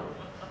tomorrow.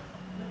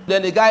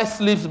 Then the guy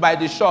sleeps by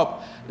the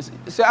shop.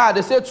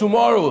 They say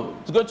tomorrow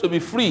it's going to be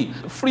free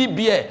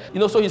beer.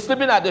 So he's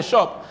sleeping at the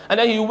shop. And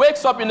then he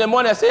wakes up in the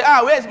morning and say,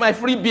 where's my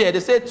free beer? They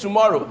say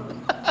tomorrow.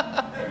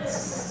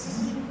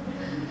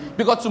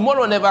 Because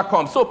tomorrow never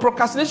comes. So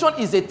procrastination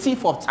is a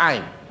thief of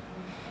time.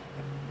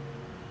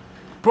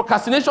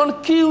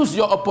 Procrastination kills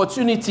your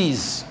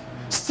opportunities,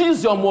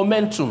 steals your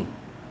momentum.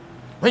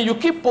 When you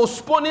keep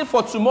postponing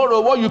for tomorrow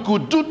what you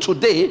could do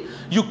today,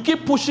 you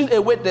keep pushing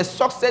away the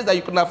success that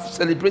you could have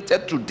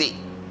celebrated today.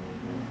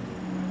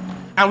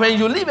 And when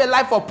you live a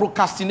life of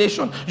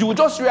procrastination, you will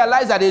just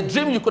realize that a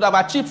dream you could have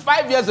achieved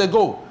 5 years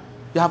ago,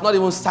 you have not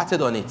even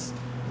started on it.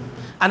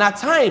 And at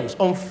times,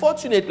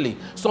 unfortunately,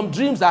 some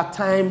dreams are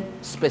time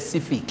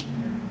specific.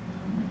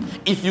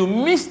 If you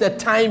miss the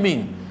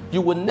timing, you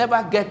will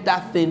never get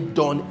that thing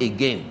done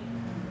again.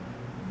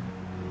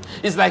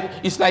 It's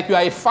like you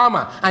are a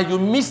farmer and you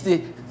miss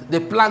the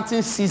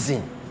planting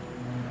season.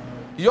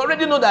 You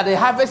already know that the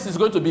harvest is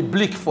going to be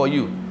bleak for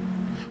you.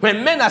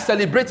 When men are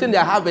celebrating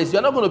their harvest,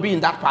 you're not going to be in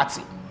that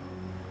party,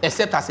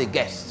 except as a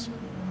guest.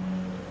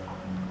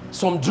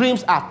 Some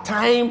dreams are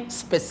time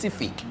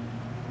specific.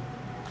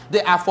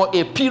 They are for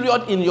a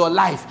period in your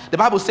life. The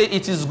Bible says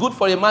it is good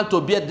for a man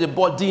to bear the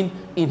burden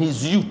in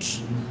his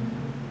youth.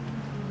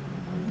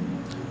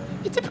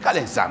 A typical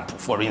example,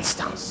 for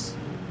instance.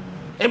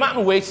 A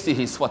man waits till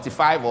he's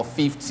 45 or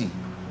 50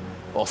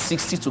 or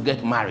 60 to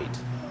get married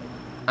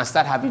and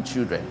start having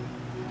children.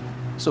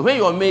 So when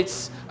your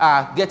mates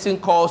are getting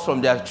calls from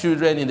their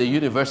children in the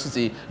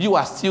university, you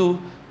are still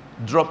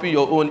dropping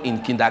your own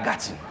in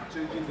kindergarten.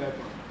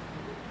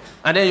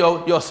 And then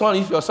your son,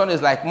 if your son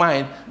is like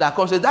mine, that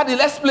comes and says, Daddy,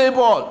 let's play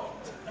ball.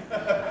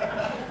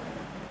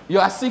 You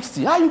are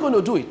 60. How are you going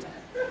to do it?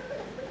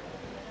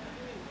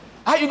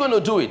 How are you going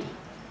to do it?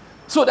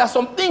 So there are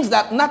some things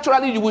that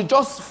naturally you will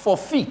just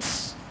forfeit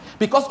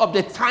because of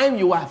the time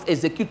you have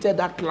executed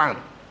that plan.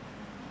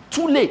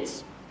 Too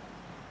late.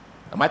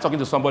 Am I talking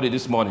to somebody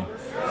this morning?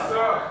 Yes,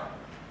 sir.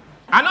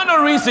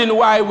 Another reason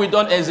why we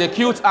don't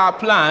execute our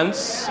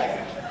plans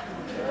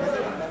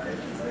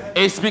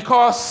is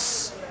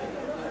because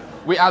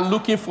we are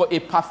looking for a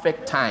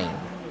perfect time.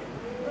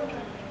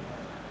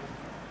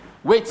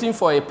 Waiting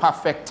for a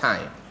perfect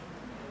time.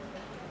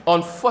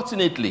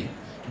 Unfortunately,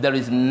 there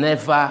is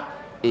never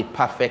a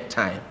perfect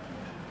time.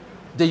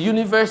 The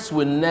universe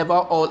will never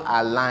all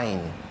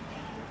align.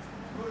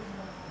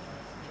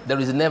 There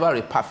is never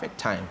a perfect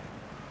time.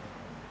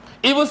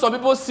 Even some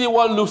people see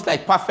what looks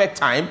like perfect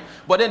time,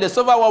 but then they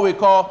suffer what we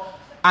call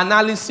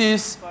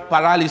analysis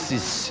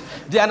paralysis.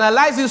 They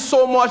analyze it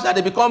so much that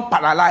they become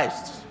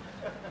paralyzed.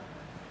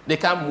 They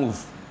can't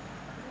move.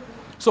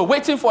 So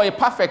waiting for a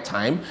perfect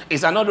time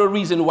is another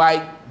reason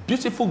why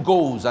beautiful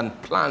goals and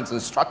plans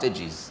and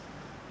strategies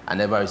are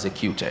never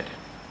executed.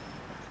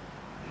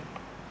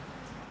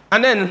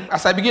 And then,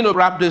 as I begin to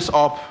wrap this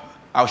up,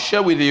 I'll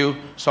share with you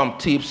some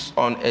tips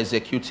on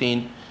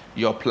executing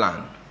your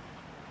plan.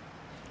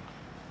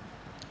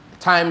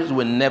 Times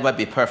will never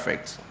be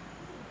perfect.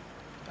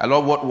 I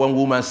love what one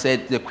woman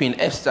said, the Queen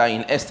Esther,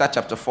 in Esther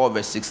chapter 4,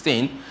 verse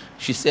 16.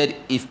 She said,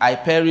 if I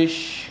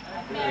perish,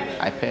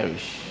 I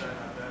perish.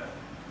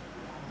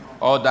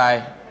 Or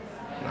die,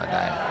 I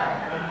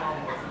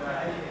die.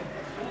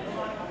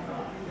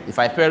 If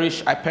I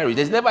perish, I perish.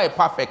 There's never a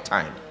perfect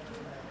time.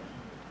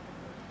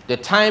 The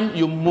time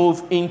you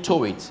move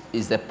into it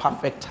is the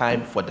perfect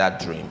time for that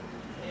dream.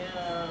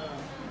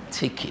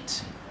 Take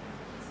it.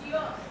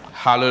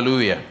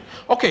 Hallelujah.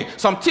 Okay,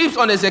 some tips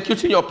on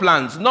executing your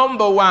plans.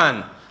 Number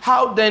one,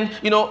 how then,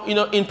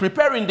 in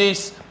preparing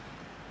this,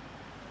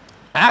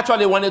 I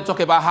actually wanted to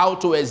talk about how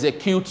to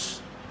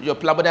execute your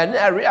plan, but then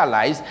I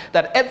realized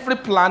that every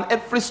plan,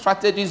 every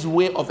strategy's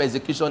way of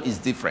execution is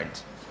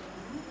different.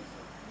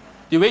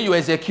 The way you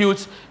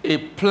execute a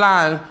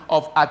plan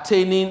of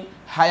attaining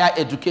higher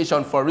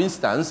education, for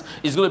instance,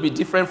 is going to be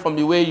different from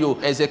the way you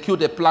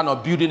execute a plan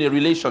of building a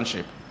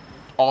relationship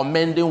or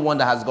mending one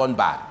that has gone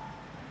bad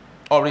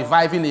or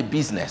reviving a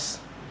business.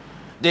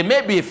 There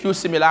may be a few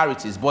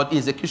similarities, but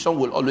execution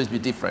will always be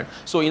different.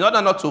 So in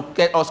order not to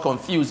get us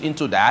confused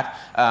into that,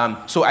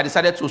 so I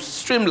decided to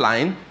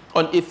streamline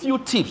on a few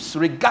tips,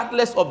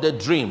 regardless of the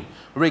dream,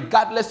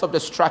 regardless of the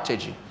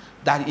strategy,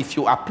 that if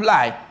you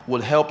apply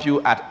will help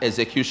you at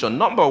execution.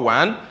 Number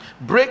one,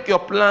 break your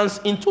plans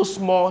into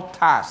small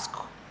tasks.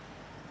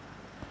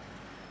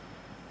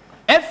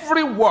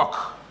 Every work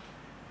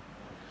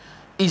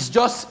is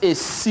just a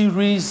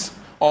series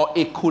or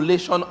a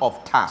collation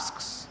of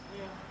tasks.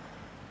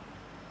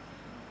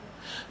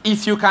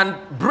 If you can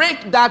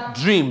break that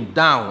dream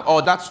down,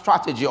 or that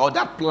strategy, or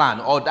that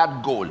plan, or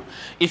that goal,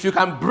 if you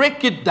can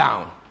break it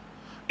down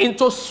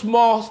into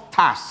small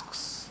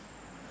tasks,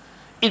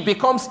 it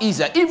becomes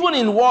easier. Even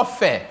in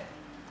warfare,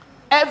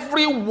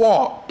 every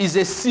war is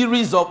a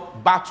series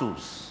of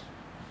battles.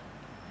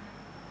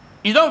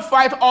 You don't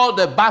fight all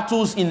the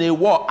battles in a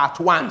war at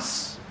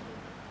once.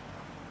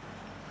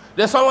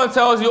 Then someone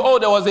tells you, oh,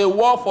 there was a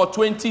war for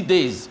 20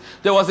 days.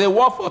 There was a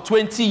war for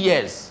 20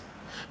 years.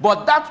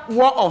 But that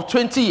war of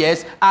 20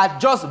 years are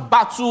just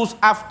battles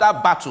after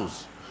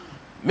battles.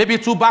 Maybe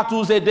 2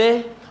 battles a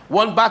day,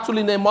 1 battle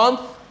in a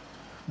month.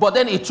 But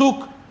then it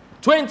took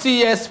 20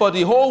 years for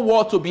the whole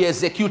war to be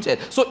executed.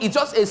 So it's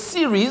just a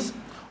series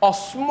of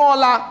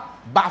smaller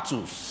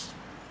battles.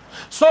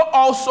 So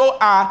also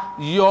are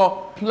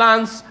your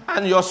plans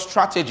and your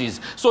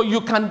strategies. So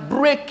you can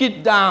break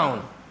it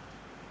down.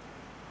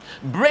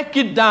 Break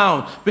it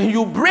down. When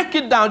you break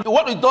it down,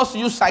 what it does to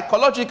you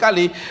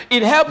psychologically,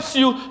 it helps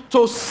you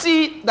to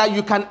see that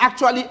you can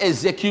actually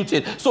execute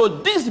it. So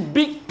this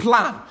big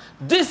plan,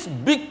 this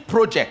big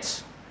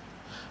project,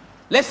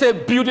 let's say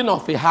building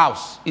of a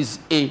house is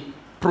a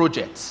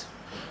project.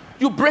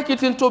 You break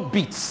it into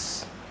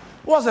bits.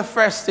 What's the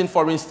first thing,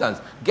 for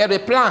instance? Get a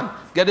plan,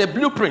 get a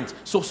blueprint.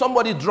 So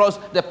somebody draws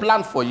the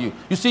plan for you.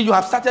 You see, you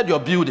have started your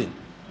building.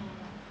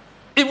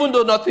 Even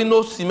though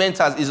no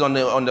cement is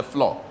on the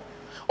floor.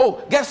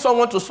 Oh, get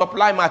someone to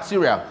supply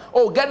material.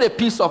 Oh, get a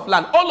piece of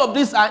land. All of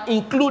these are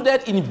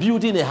included in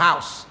building a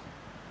house.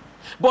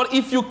 But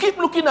if you keep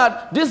looking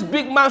at this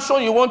big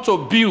mansion you want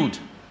to build,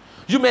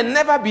 you may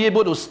never be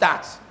able to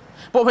start.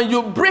 But when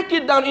you break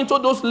it down into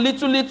those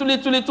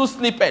little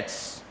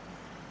snippets,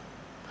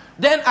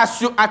 then as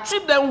you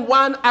achieve them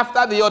one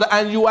after the other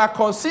and you are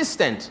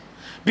consistent,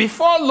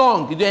 before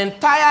long, the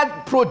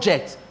entire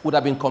project would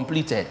have been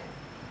completed.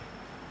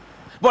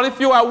 But if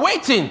you are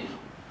waiting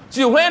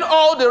till when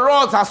all the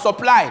rods are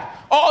supplied,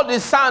 all the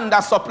sand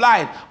are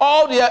supplied,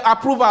 all the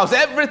approvals,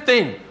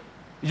 everything,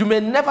 you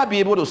may never be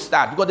able to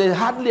start because there's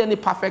hardly any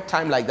perfect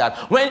time like that.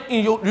 When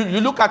you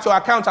look at your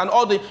account and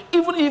all the,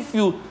 even if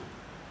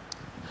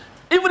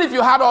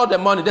you had all the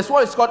money, that's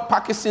what it's called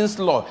Parkinson's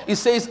law. It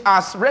says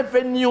as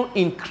revenue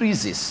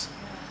increases,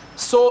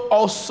 so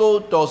also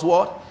does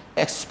what?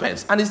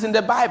 Expense. And it's in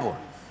the Bible.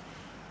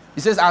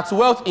 It says as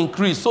wealth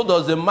increase, so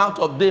does the amount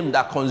of them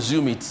that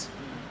consume it.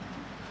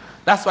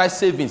 That's why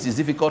savings is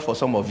difficult for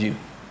some of you.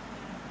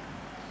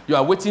 You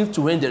are waiting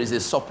to when there is a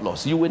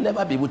surplus. You will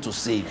never be able to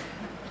save.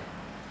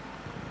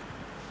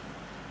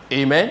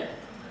 Amen?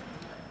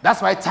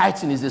 That's why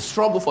tithing is a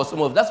struggle for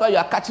some of you. That's why you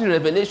are catching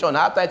revelation.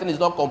 How tithing is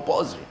not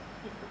compulsory.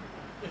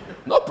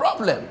 No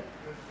problem.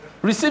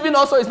 Receiving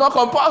also is not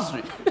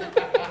compulsory.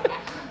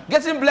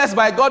 Getting blessed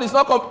by God is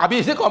not compulsory.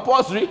 Is it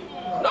compulsory?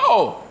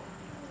 No.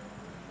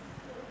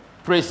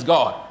 Praise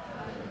God.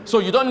 So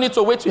you don't need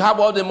to wait to have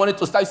all the money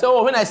to start. You say,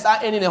 oh, when I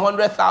start earning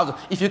 100,000,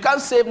 if you can't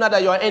save now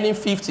that you are earning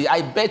 50,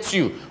 I bet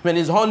you when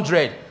it's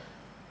 100,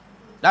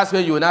 that's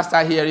when you will now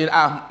start hearing,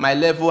 my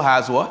level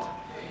has what?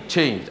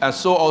 Changed. And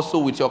so also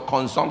with your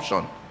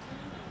consumption.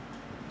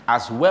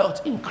 As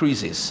wealth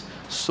increases,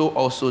 so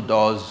also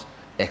does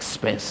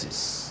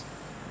expenses.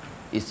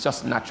 It's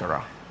just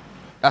natural.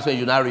 That's when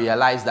you now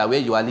realize that where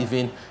you are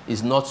living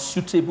is not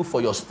suitable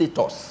for your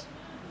status.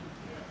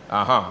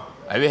 Have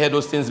you heard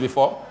those things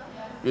before?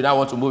 You now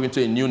want to move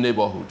into a new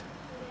neighborhood.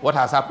 What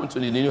has happened to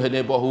the new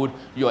neighborhood?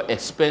 Your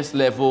expense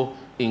level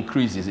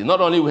increases.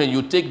 Not only when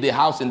you take the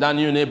house in that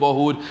new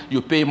neighborhood,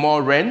 you pay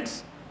more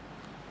rent.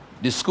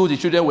 The school the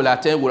children will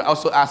attend will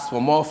also ask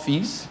for more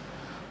fees.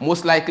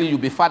 Most likely you'll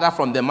be farther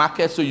from the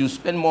market, so you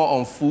spend more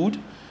on food.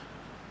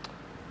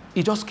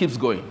 It just keeps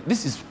going.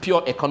 This is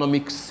pure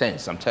economic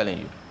sense, I'm telling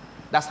you.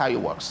 That's how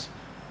it works.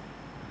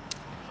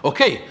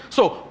 Okay,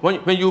 so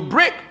when you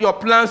break your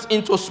plans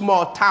into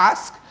small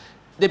tasks,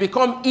 they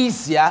become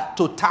easier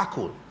to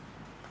tackle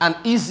and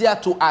easier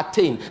to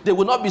attain. They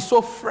will not be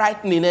so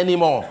frightening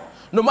anymore.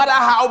 No matter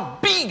how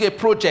big a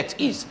project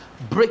is,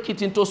 break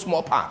it into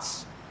small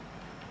parts.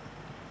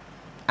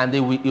 And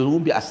it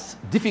won't be as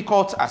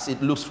difficult as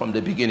it looks from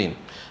the beginning.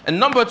 And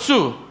number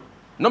two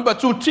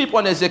tip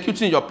on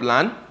executing your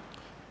plan,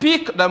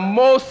 pick the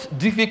most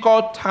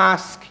difficult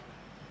task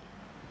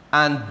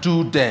and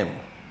do them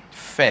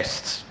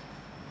first.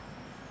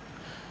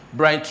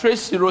 Brian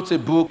Tracy wrote a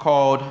book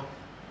called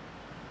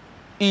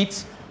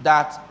Eat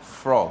That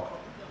Frog.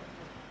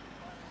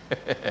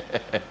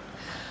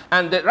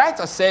 And the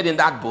writer said in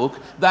that book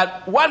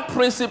that one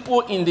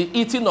principle in the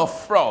eating of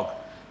frog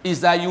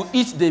is that you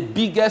eat the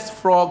biggest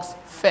frogs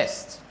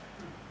first.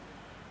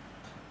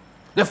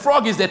 The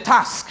frog is the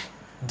task,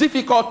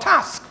 difficult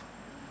task.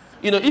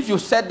 You know, if you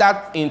said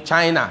that in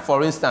China,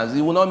 for instance,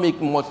 it will not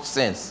make much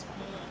sense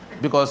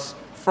because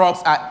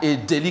frogs are a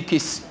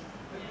delicacy.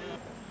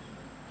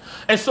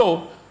 And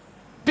so,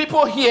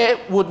 people here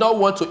would not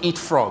want to eat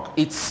frog.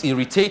 It's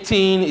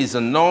irritating, it's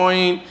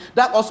annoying.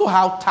 That's also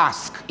how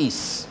task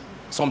is.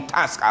 Some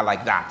tasks are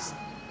like that.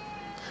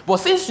 But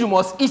since you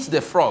must eat the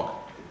frog,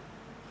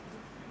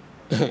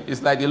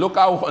 it's like the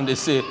local one, they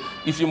say,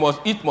 if you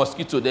must eat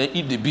mosquito, then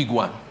eat the big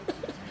one.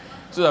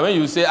 So that when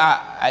you say,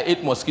 I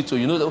ate mosquito,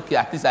 you know, okay,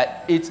 at least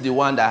I ate the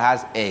one that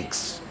has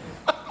eggs.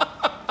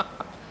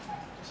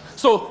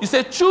 So he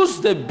said, choose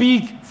the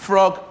big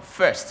frog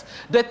first.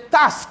 The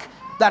task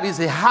that is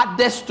the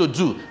hardest to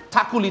do,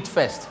 tackle it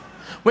first.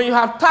 When you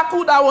have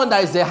tackled that one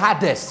that is the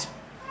hardest,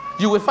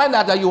 you will find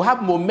out that you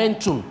have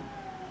momentum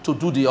to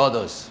do the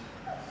others.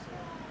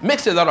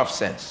 Makes a lot of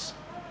sense.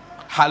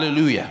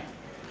 Hallelujah.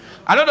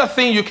 Another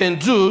thing you can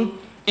do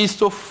is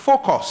to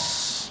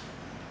focus.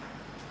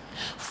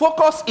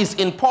 Focus is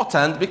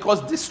important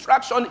because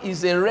distraction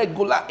is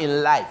irregular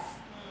in life.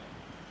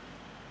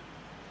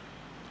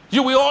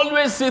 You will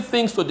always see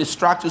things to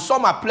distract you.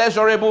 Some are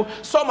pleasurable.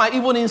 Some are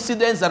even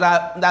incidents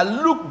that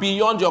look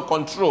beyond your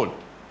control.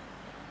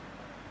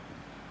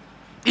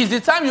 It's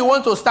the time you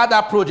want to start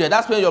that project.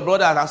 That's when your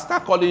brother will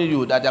start calling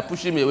you that they're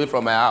pushing me away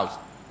from my house.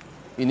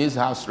 He needs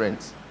house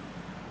rent.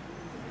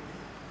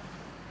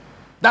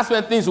 That's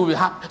when things will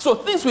happen. So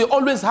things will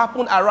always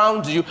happen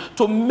around you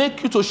to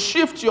make you to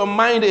shift your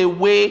mind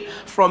away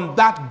from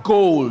that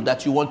goal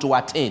that you want to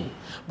attain.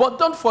 But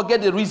don't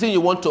forget the reason you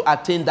want to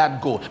attain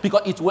that goal,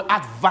 because it will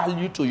add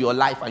value to your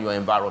life and your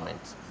environment.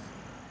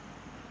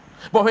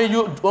 But when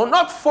you do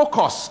not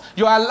focus,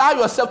 you allow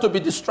yourself to be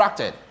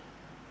distracted.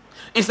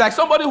 It's like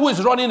somebody who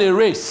is running a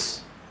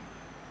race,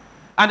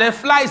 and then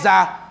flies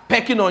are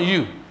pecking on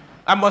you,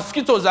 and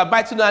mosquitoes are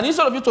biting you, and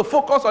instead of you to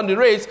focus on the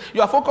race,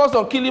 you are focused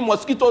on killing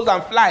mosquitoes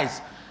and flies.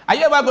 Are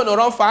you ever going to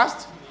run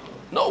fast?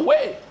 No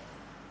way.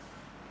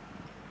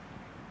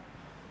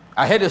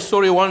 I heard a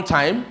story one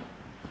time.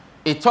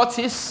 A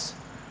tortoise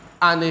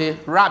and a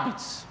rabbit,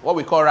 what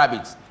we call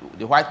rabbits,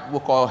 the white people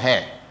call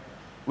hare,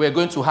 were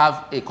going to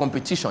have a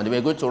competition. They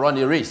were going to run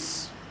a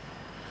race.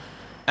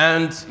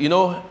 And, you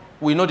know,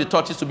 we know the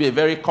tortoise to be a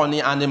very cunning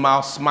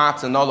animal,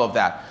 smart and all of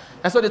that.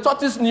 And so the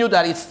tortoise knew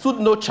that it stood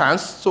no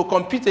chance to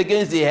compete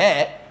against the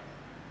hare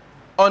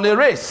on a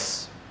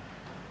race,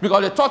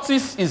 because the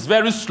tortoise is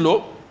very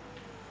slow,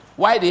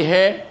 while the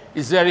hare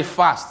is very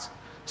fast.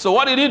 So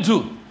what did he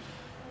do?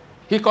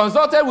 He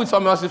consulted with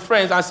some of his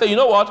friends and said, you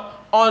know what?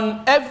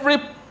 On every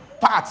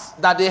path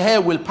that the hare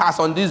will pass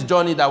on this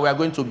journey that we are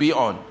going to be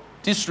on,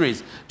 this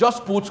race,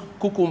 just put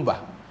cucumber,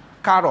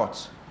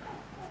 carrot,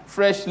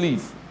 fresh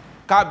leaf,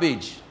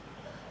 cabbage.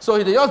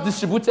 So they just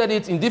distributed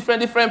it in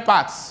different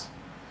parts.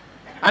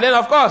 And then,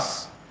 of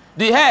course,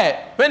 the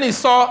hare, when he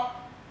saw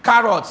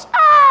carrots,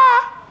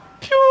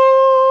 pew!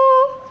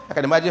 I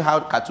can imagine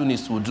how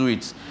cartoonists would do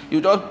it.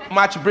 You just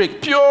match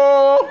break, pew!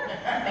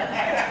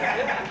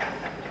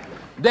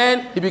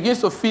 Then he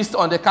begins to feast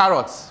on the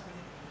carrots.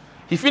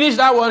 He finished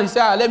that one. He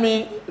said, let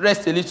me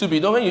rest a little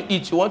bit. Don't when you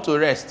eat, you want to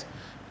rest.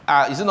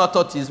 Is it not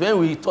tortoise? When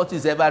we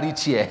tortoise ever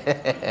reach here?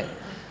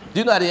 Do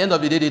you know at the end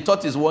of the day, the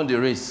tortoise won the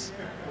race?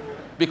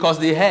 Because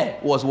the hare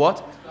was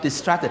what?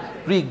 Distracted.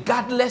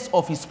 Regardless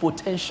of his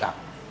potential.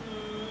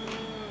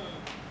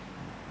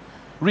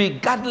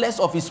 Regardless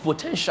of his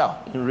potential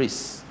in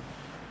race.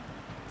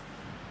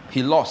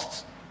 He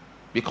lost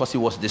because he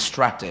was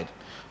distracted.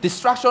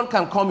 Distraction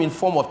can come in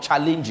form of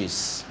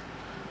challenges.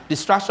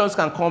 Distractions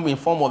can come in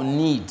form of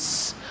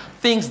needs.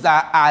 Things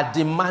that are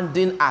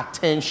demanding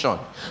attention.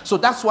 So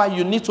that's why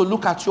you need to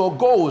look at your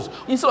goals.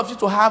 Instead of you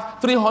to have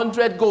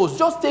 300 goals,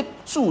 just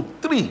take 2,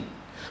 3.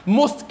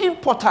 Most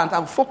important,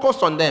 and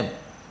focus on them.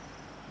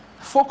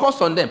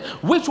 Focus on them.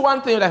 Which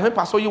one thing, like when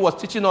Pastor Yu was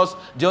teaching us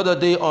the other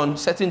day on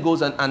setting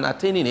goals and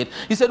attaining it,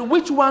 he said,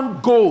 which one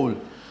goal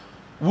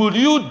will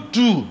you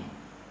do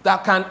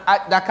that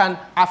can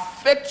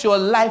affect your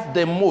life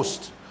the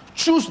most?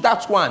 Choose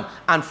that one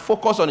and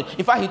focus on it.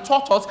 In fact, he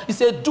taught us, he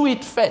said, do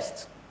it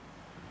first.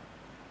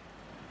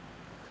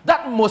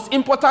 That most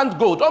important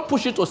goal, don't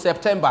push it to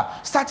September.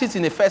 Start it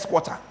in the first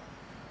quarter.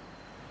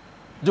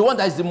 The one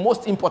that is the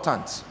most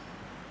important.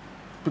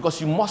 Because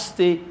you must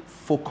stay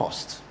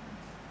focused.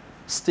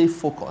 Stay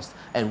focused.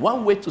 And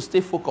one way to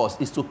stay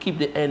focused is to keep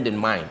the end in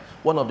mind.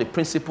 One of the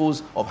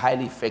principles of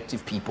highly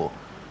effective people.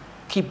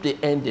 Keep the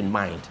end in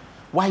mind.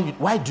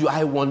 Why do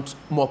I want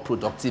more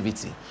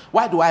productivity?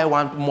 Why do I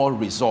want more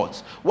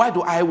results? Why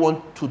do I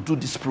want to do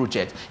this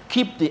project?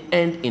 Keep the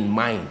end in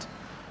mind.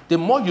 The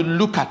more you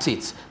look at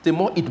it, the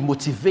more it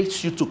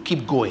motivates you to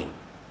keep going,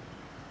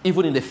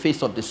 even in the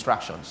face of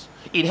distractions.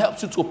 It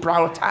helps you to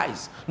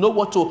prioritize, know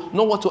what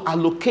to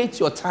allocate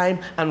your time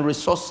and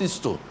resources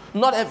to.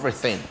 Not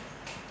everything.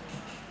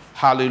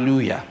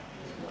 Hallelujah.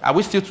 Are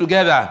we still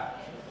together?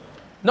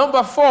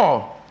 Number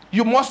 4,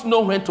 you must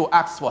know when to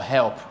ask for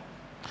help.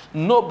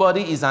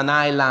 Nobody is an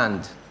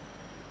island.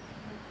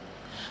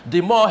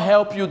 The more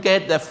help you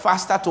get, the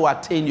faster to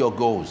attain your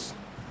goals.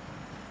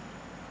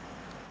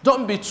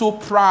 Don't be too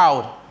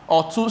proud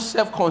or too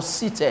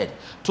self-conceited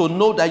to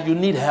know that you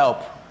need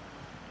help.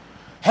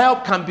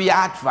 Help can be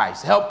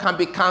advice. Help can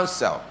be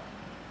counsel.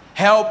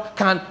 Help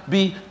can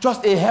be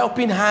just a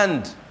helping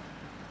hand.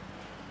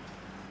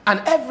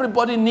 And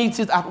everybody needs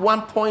it at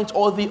one point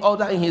or the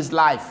other in his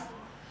life.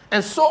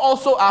 And so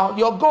also are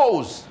your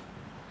goals.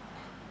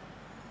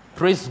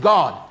 Praise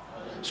God.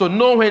 So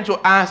know when to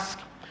ask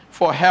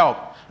for help.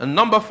 And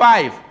number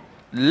 5,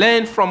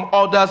 learn from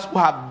others who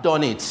have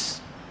done it.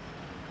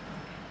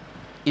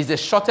 It's the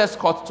shortest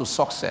cut to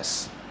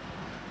success.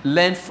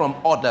 Learn from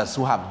others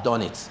who have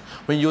done it.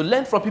 When you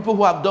learn from people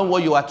who have done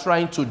what you are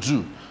trying to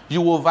do,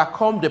 you will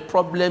overcome the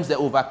problems they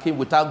overcame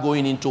without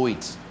going into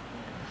it.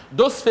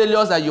 Those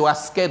failures that you are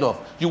scared of,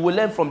 you will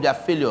learn from their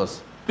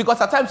failures.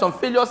 Because at times some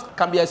failures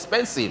can be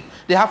expensive.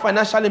 They have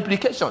financial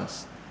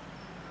implications.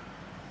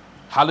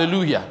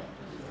 Hallelujah.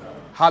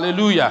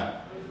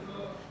 Hallelujah.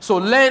 So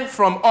learn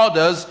from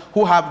others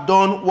who have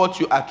done what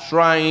you are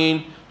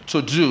trying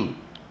to do.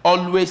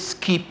 Always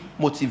keep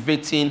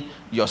motivating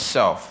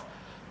yourself.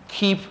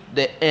 Keep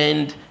the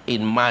end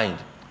in mind.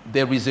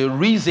 There is a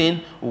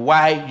reason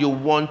why you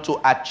want to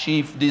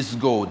achieve this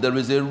goal. There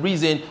is a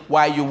reason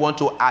why you want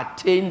to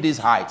attain this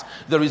height.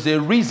 There is a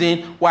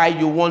reason why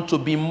you want to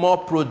be more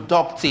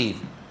productive.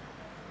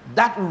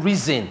 That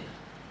reason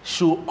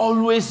should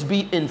always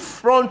be in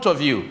front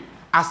of you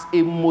as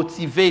a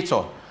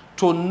motivator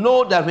to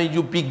know that when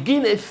you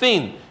begin a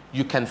thing,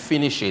 you can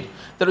finish it.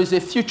 There is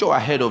a future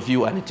ahead of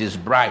you and it is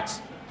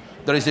bright.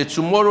 There is a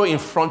tomorrow in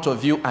front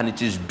of you and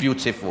it is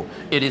beautiful.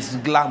 It is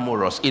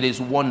glamorous. It is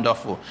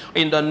wonderful.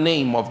 In the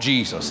name of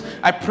Jesus,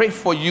 I pray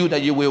for you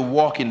that you will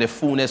walk in the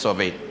fullness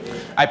of it.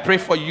 I pray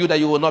for you that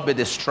you will not be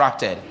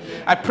distracted.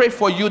 I pray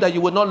for you that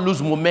you will not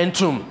lose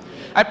momentum.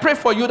 I pray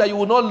for you that you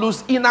will not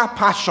lose inner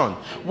passion.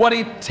 What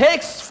it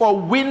takes for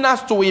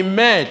winners to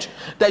emerge,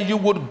 that you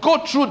would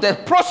go through the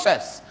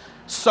process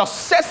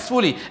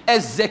successfully,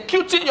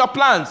 executing your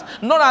plans,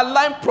 not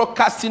allowing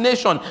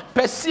procrastination,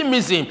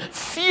 pessimism,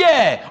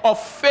 fear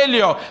of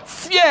failure,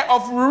 fear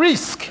of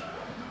risk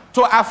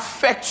to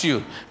affect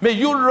you. May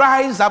you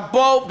rise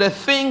above the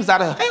things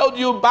that held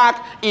you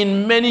back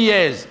in many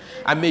years,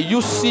 and may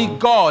you see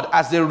God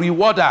as the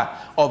rewarder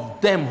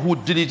of them who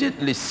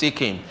diligently seek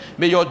Him.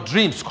 May your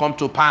dreams come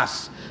to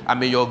pass, and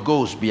may your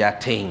goals be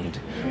attained.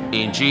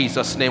 In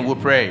Jesus' name we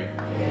pray.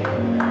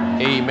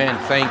 Amen.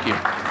 Thank you.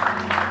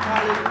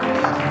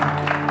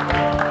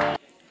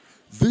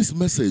 This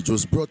message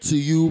was brought to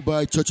you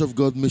by Church of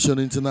God Mission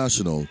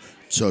International,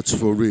 Church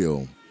for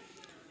Real.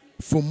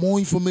 For more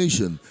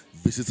information,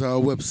 visit our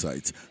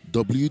website,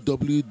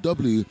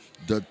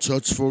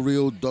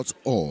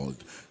 www.churchforreal.org.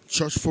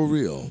 Church for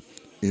Real,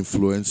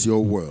 influence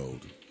your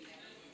world.